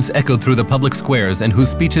whose words echoed through the public squares and whose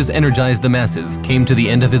speeches energized the masses came to the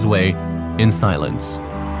end of his way in silence.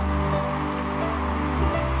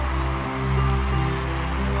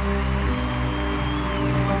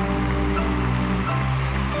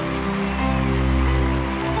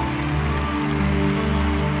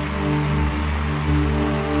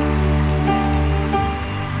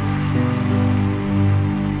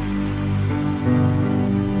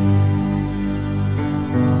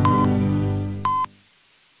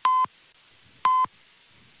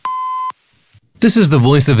 This is the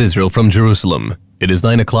Voice of Israel from Jerusalem. It is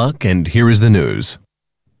 9 o'clock, and here is the news.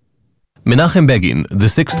 Menachem Begin, the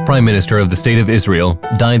 6th Prime Minister of the State of Israel,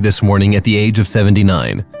 died this morning at the age of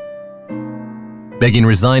 79. Begin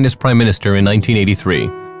resigned as Prime Minister in 1983.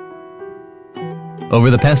 Over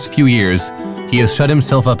the past few years, he has shut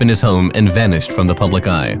himself up in his home and vanished from the public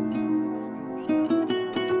eye.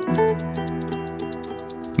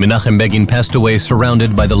 Menachem Begin passed away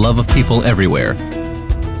surrounded by the love of people everywhere.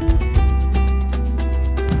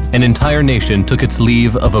 An entire nation took its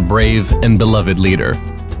leave of a brave and beloved leader.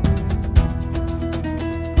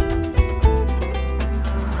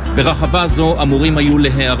 ברחבה זו אמורים היו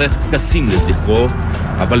להיערך טקסים לזכרו,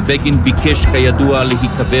 אבל בגין ביקש כידוע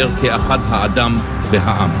להיקבר כאחד האדם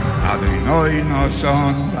והעם.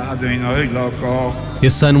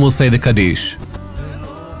 His son will say the Kaddish.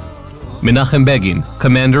 Menachem Begin,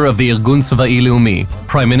 commander of the Irgun Tzva'i Leumi,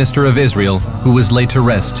 Prime Minister of Israel, who was laid to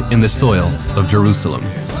rest in the soil of Jerusalem.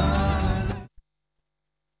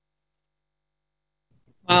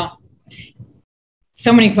 Wow.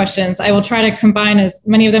 So many questions. I will try to combine as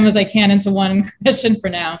many of them as I can into one question for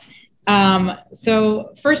now.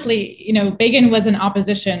 So firstly, Begin was in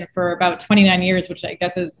opposition for about 29 years, which I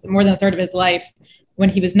guess is more than a third of his life, when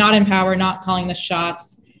he was not in power, not calling the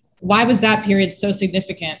shots. Why was that period so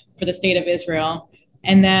significant for the state of Israel?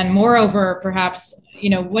 And then moreover, perhaps,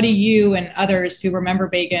 what do you and others who remember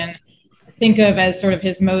Begin think of as sort of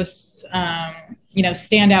his most,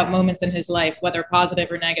 standout moments in his life, whether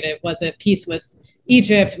positive or negative? Was it peace with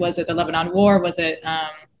Egypt? Was it the Lebanon War? Was it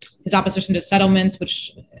his opposition to settlements,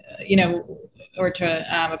 which, or to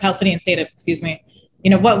a Palestinian state, excuse me?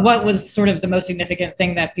 What was sort of the most significant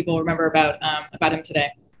thing that people remember about him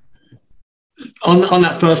today? On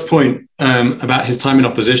that first point about his time in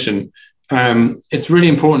opposition, it's really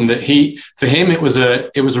important that for him it was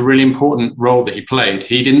a really important role that he played.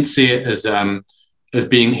 He didn't see it as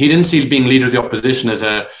being leader of the opposition as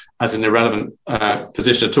an irrelevant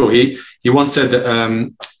position at all. He once said that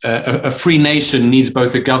a free nation needs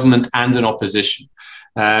both a government and an opposition,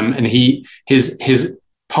 and his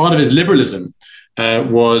part of his liberalism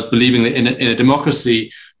was believing that in a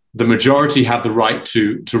democracy the majority have the right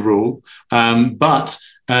to rule, but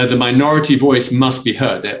the minority voice must be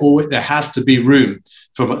heard. There has to be room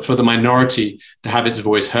for the minority to have its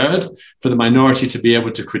voice heard, for the minority to be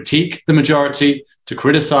able to critique the majority, to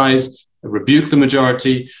criticize, rebuke the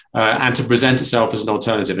majority, and to present itself as an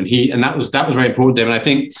alternative. And that was very important to him. And I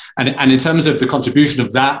think, and in terms of the contribution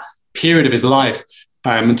of that period of his life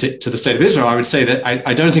to the state of Israel, I would say that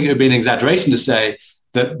I don't think it would be an exaggeration to say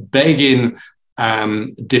that Begin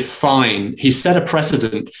he set a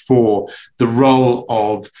precedent for the role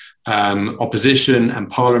of opposition and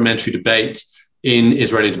parliamentary debate in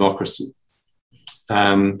Israeli democracy.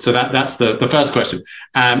 So that's the first question.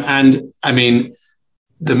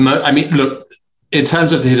 Look, in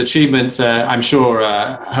terms of his achievements, I'm sure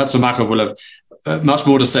Herzl Makov will have much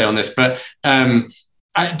more to say on this. But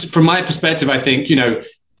from my perspective, I think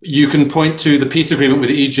you can point to the peace agreement with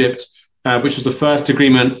Egypt, which was the first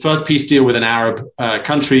peace deal with an Arab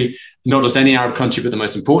country, not just any Arab country, but the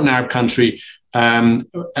most important Arab country,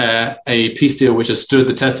 a peace deal which has stood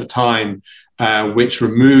the test of time, which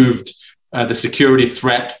removed the security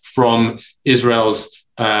threat from Israel's,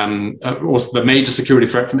 also the major security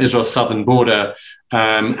threat from Israel's southern border,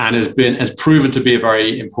 and has proven to be a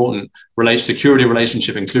very important security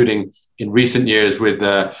relationship, including in recent years with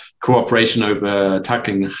cooperation over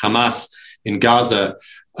tackling Hamas in Gaza.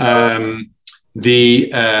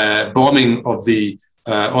 The bombing of the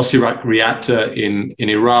Osirak reactor in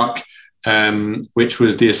Iraq, which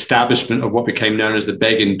was the establishment of what became known as the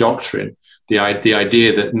Begin Doctrine, the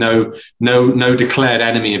idea that no declared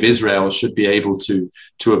enemy of Israel should be able to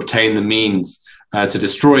obtain the means to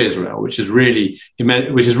destroy Israel, which is really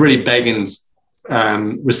Begin's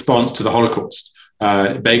response to the Holocaust.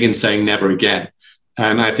 Begin saying never again,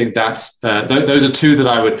 and I think that's those are two that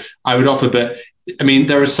I would offer. But I mean,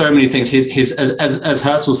 there are so many things. As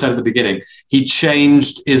Herzl said at the beginning, he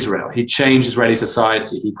changed Israel. He changed Israeli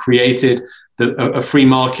society. He created a free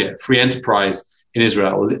market, free enterprise in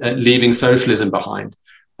Israel, leaving socialism behind.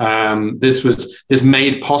 This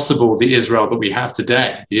made possible the Israel that we have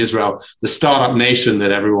today. The startup nation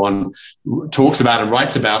that everyone talks about and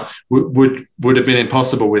writes about would have been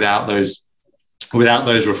impossible without those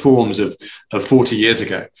reforms of 40 years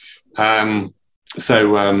ago. I'll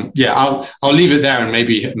leave it there, and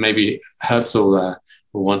maybe Herzl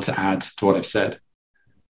will want to add to what I've said.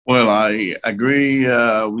 Well, I agree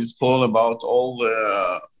with Paul about all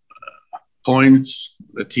the points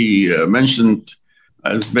that he mentioned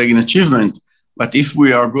as Begin achievement. But if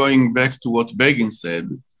we are going back to what Begin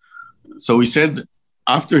said, so he said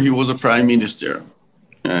after he was a prime minister,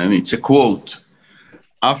 and it's a quote,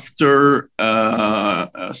 after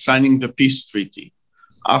signing the peace treaty,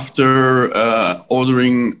 after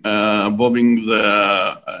ordering bombing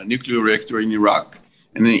the nuclear reactor in Iraq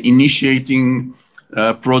and initiating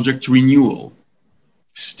Project Renewal,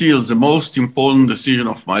 still the most important decision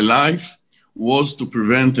of my life was to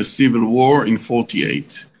prevent a civil war in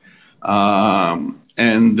 48.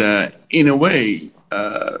 In a way,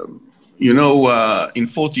 in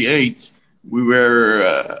 48, we were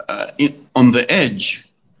on the edge.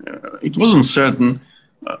 It wasn't certain.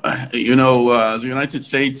 The United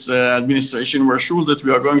States administration were sure that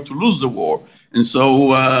we are going to lose the war, and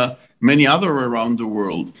so many other around the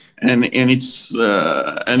world, and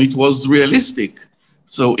it was realistic.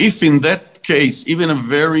 So if in that case, even a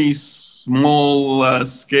very small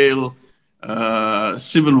scale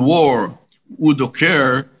civil war would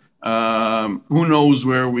occur, who knows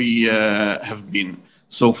where we have been.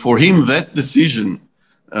 So for him, that decision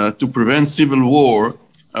to prevent civil war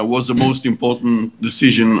was the most important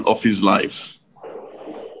decision of his life.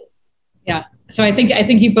 Yeah. So I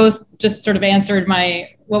think you both just sort of answered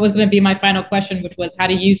what was going to be my final question, which was, how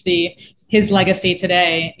do you see his legacy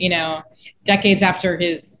today, decades after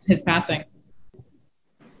his passing?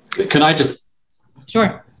 Can I just?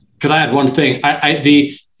 Sure. Can I add one thing?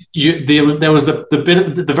 There was the bit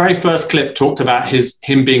of the very first clip talked about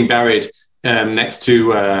him being buried next to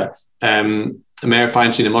Meir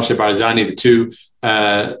Feinstein and Moshe Barzani, the two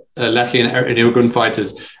Lehi and Irgun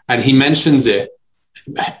fighters, and he mentions it.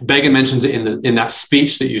 Begin mentions it in that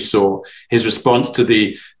speech that you saw. His response to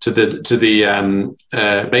the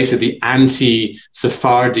basically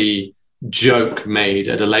anti-Sephardi joke made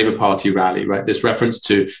at a Labour Party rally, right? This reference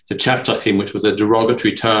to Cherchachim, which was a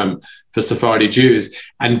derogatory term for Sephardi Jews,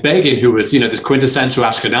 and Begin, who was this quintessential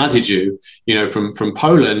Ashkenazi Jew, from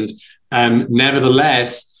Poland,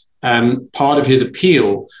 nevertheless, part of his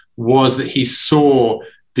appeal was that he saw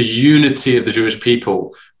the unity of the Jewish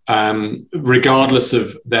people, regardless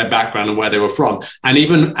of their background and where they were from, and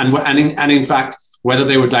in fact, whether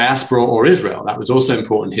they were diaspora or Israel. That was also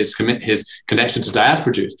important. His connection to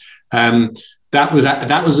diaspora Jews. That was,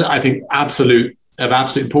 I think, of absolute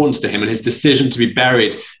importance to him, and his decision to be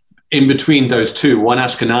buried in between those two, one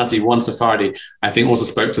Ashkenazi, one Sephardi, I think also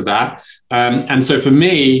spoke to that. And so for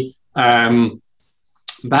me,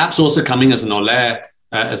 perhaps also coming as an Oleh,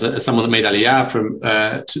 as someone that made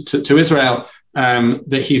Aliyah to Israel,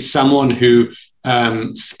 that he's someone who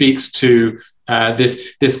speaks to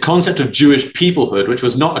this concept of Jewish peoplehood, which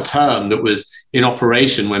was not a term that was in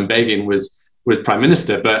operation when Begin was prime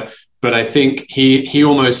minister, but I think he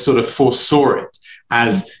almost sort of foresaw it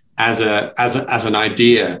as an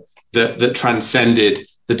idea that transcended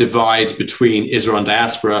the divides between Israel and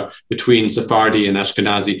diaspora, between Sephardi and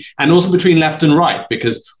Ashkenazi, and also between left and right,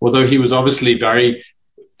 because although he was obviously very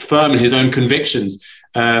firm in his own convictions,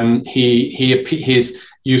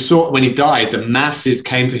 you saw when he died, the masses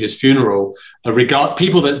came for his funeral,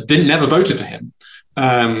 people that never voted for him.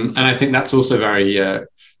 And I think that's also very,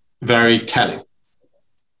 very telling.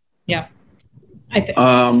 Yeah.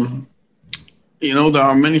 You know, there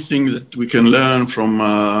are many things that we can learn from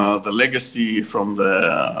the legacy, from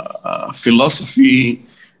the philosophy,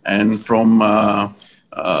 and from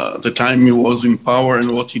the time he was in power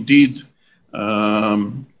and what he did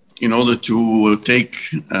in order to take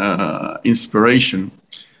inspiration.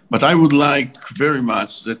 But I would like very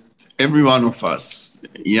much that every one of us,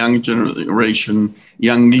 young generation,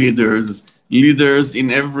 young leaders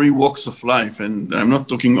in every walks of life, and I'm not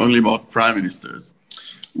talking only about prime ministers,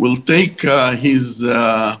 will take his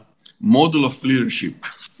model of leadership,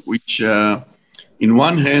 which in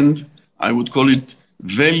one hand, I would call it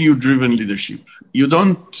value-driven leadership. You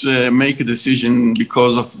don't make a decision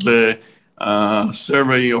because of the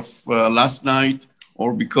survey of last night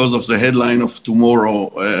or because of the headline of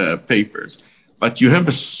tomorrow papers. But you have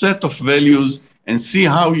a set of values and see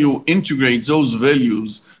how you integrate those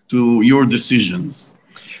values to your decisions.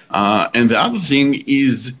 And the other thing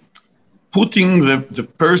is putting the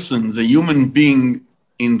person, the human being,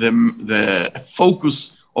 in the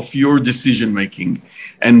focus of your decision-making.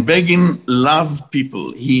 And Begin loved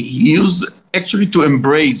people. He used actually to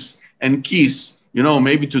embrace and kiss. You know,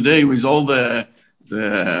 maybe today with all the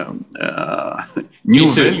new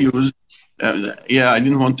values, I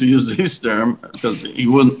didn't want to use this term because he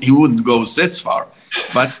wouldn't go that far.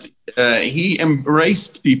 But he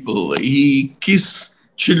embraced people. He kissed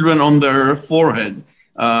children on their forehead.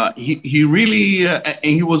 He really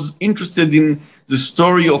he was interested in the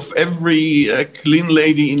story of every clean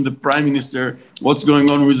lady in the prime minister, what's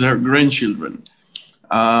going on with her grandchildren.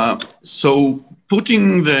 So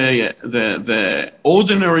putting the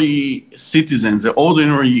ordinary citizens, the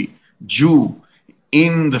ordinary Jew,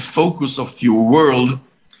 in the focus of your world,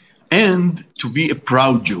 and to be a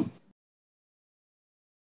proud Jew.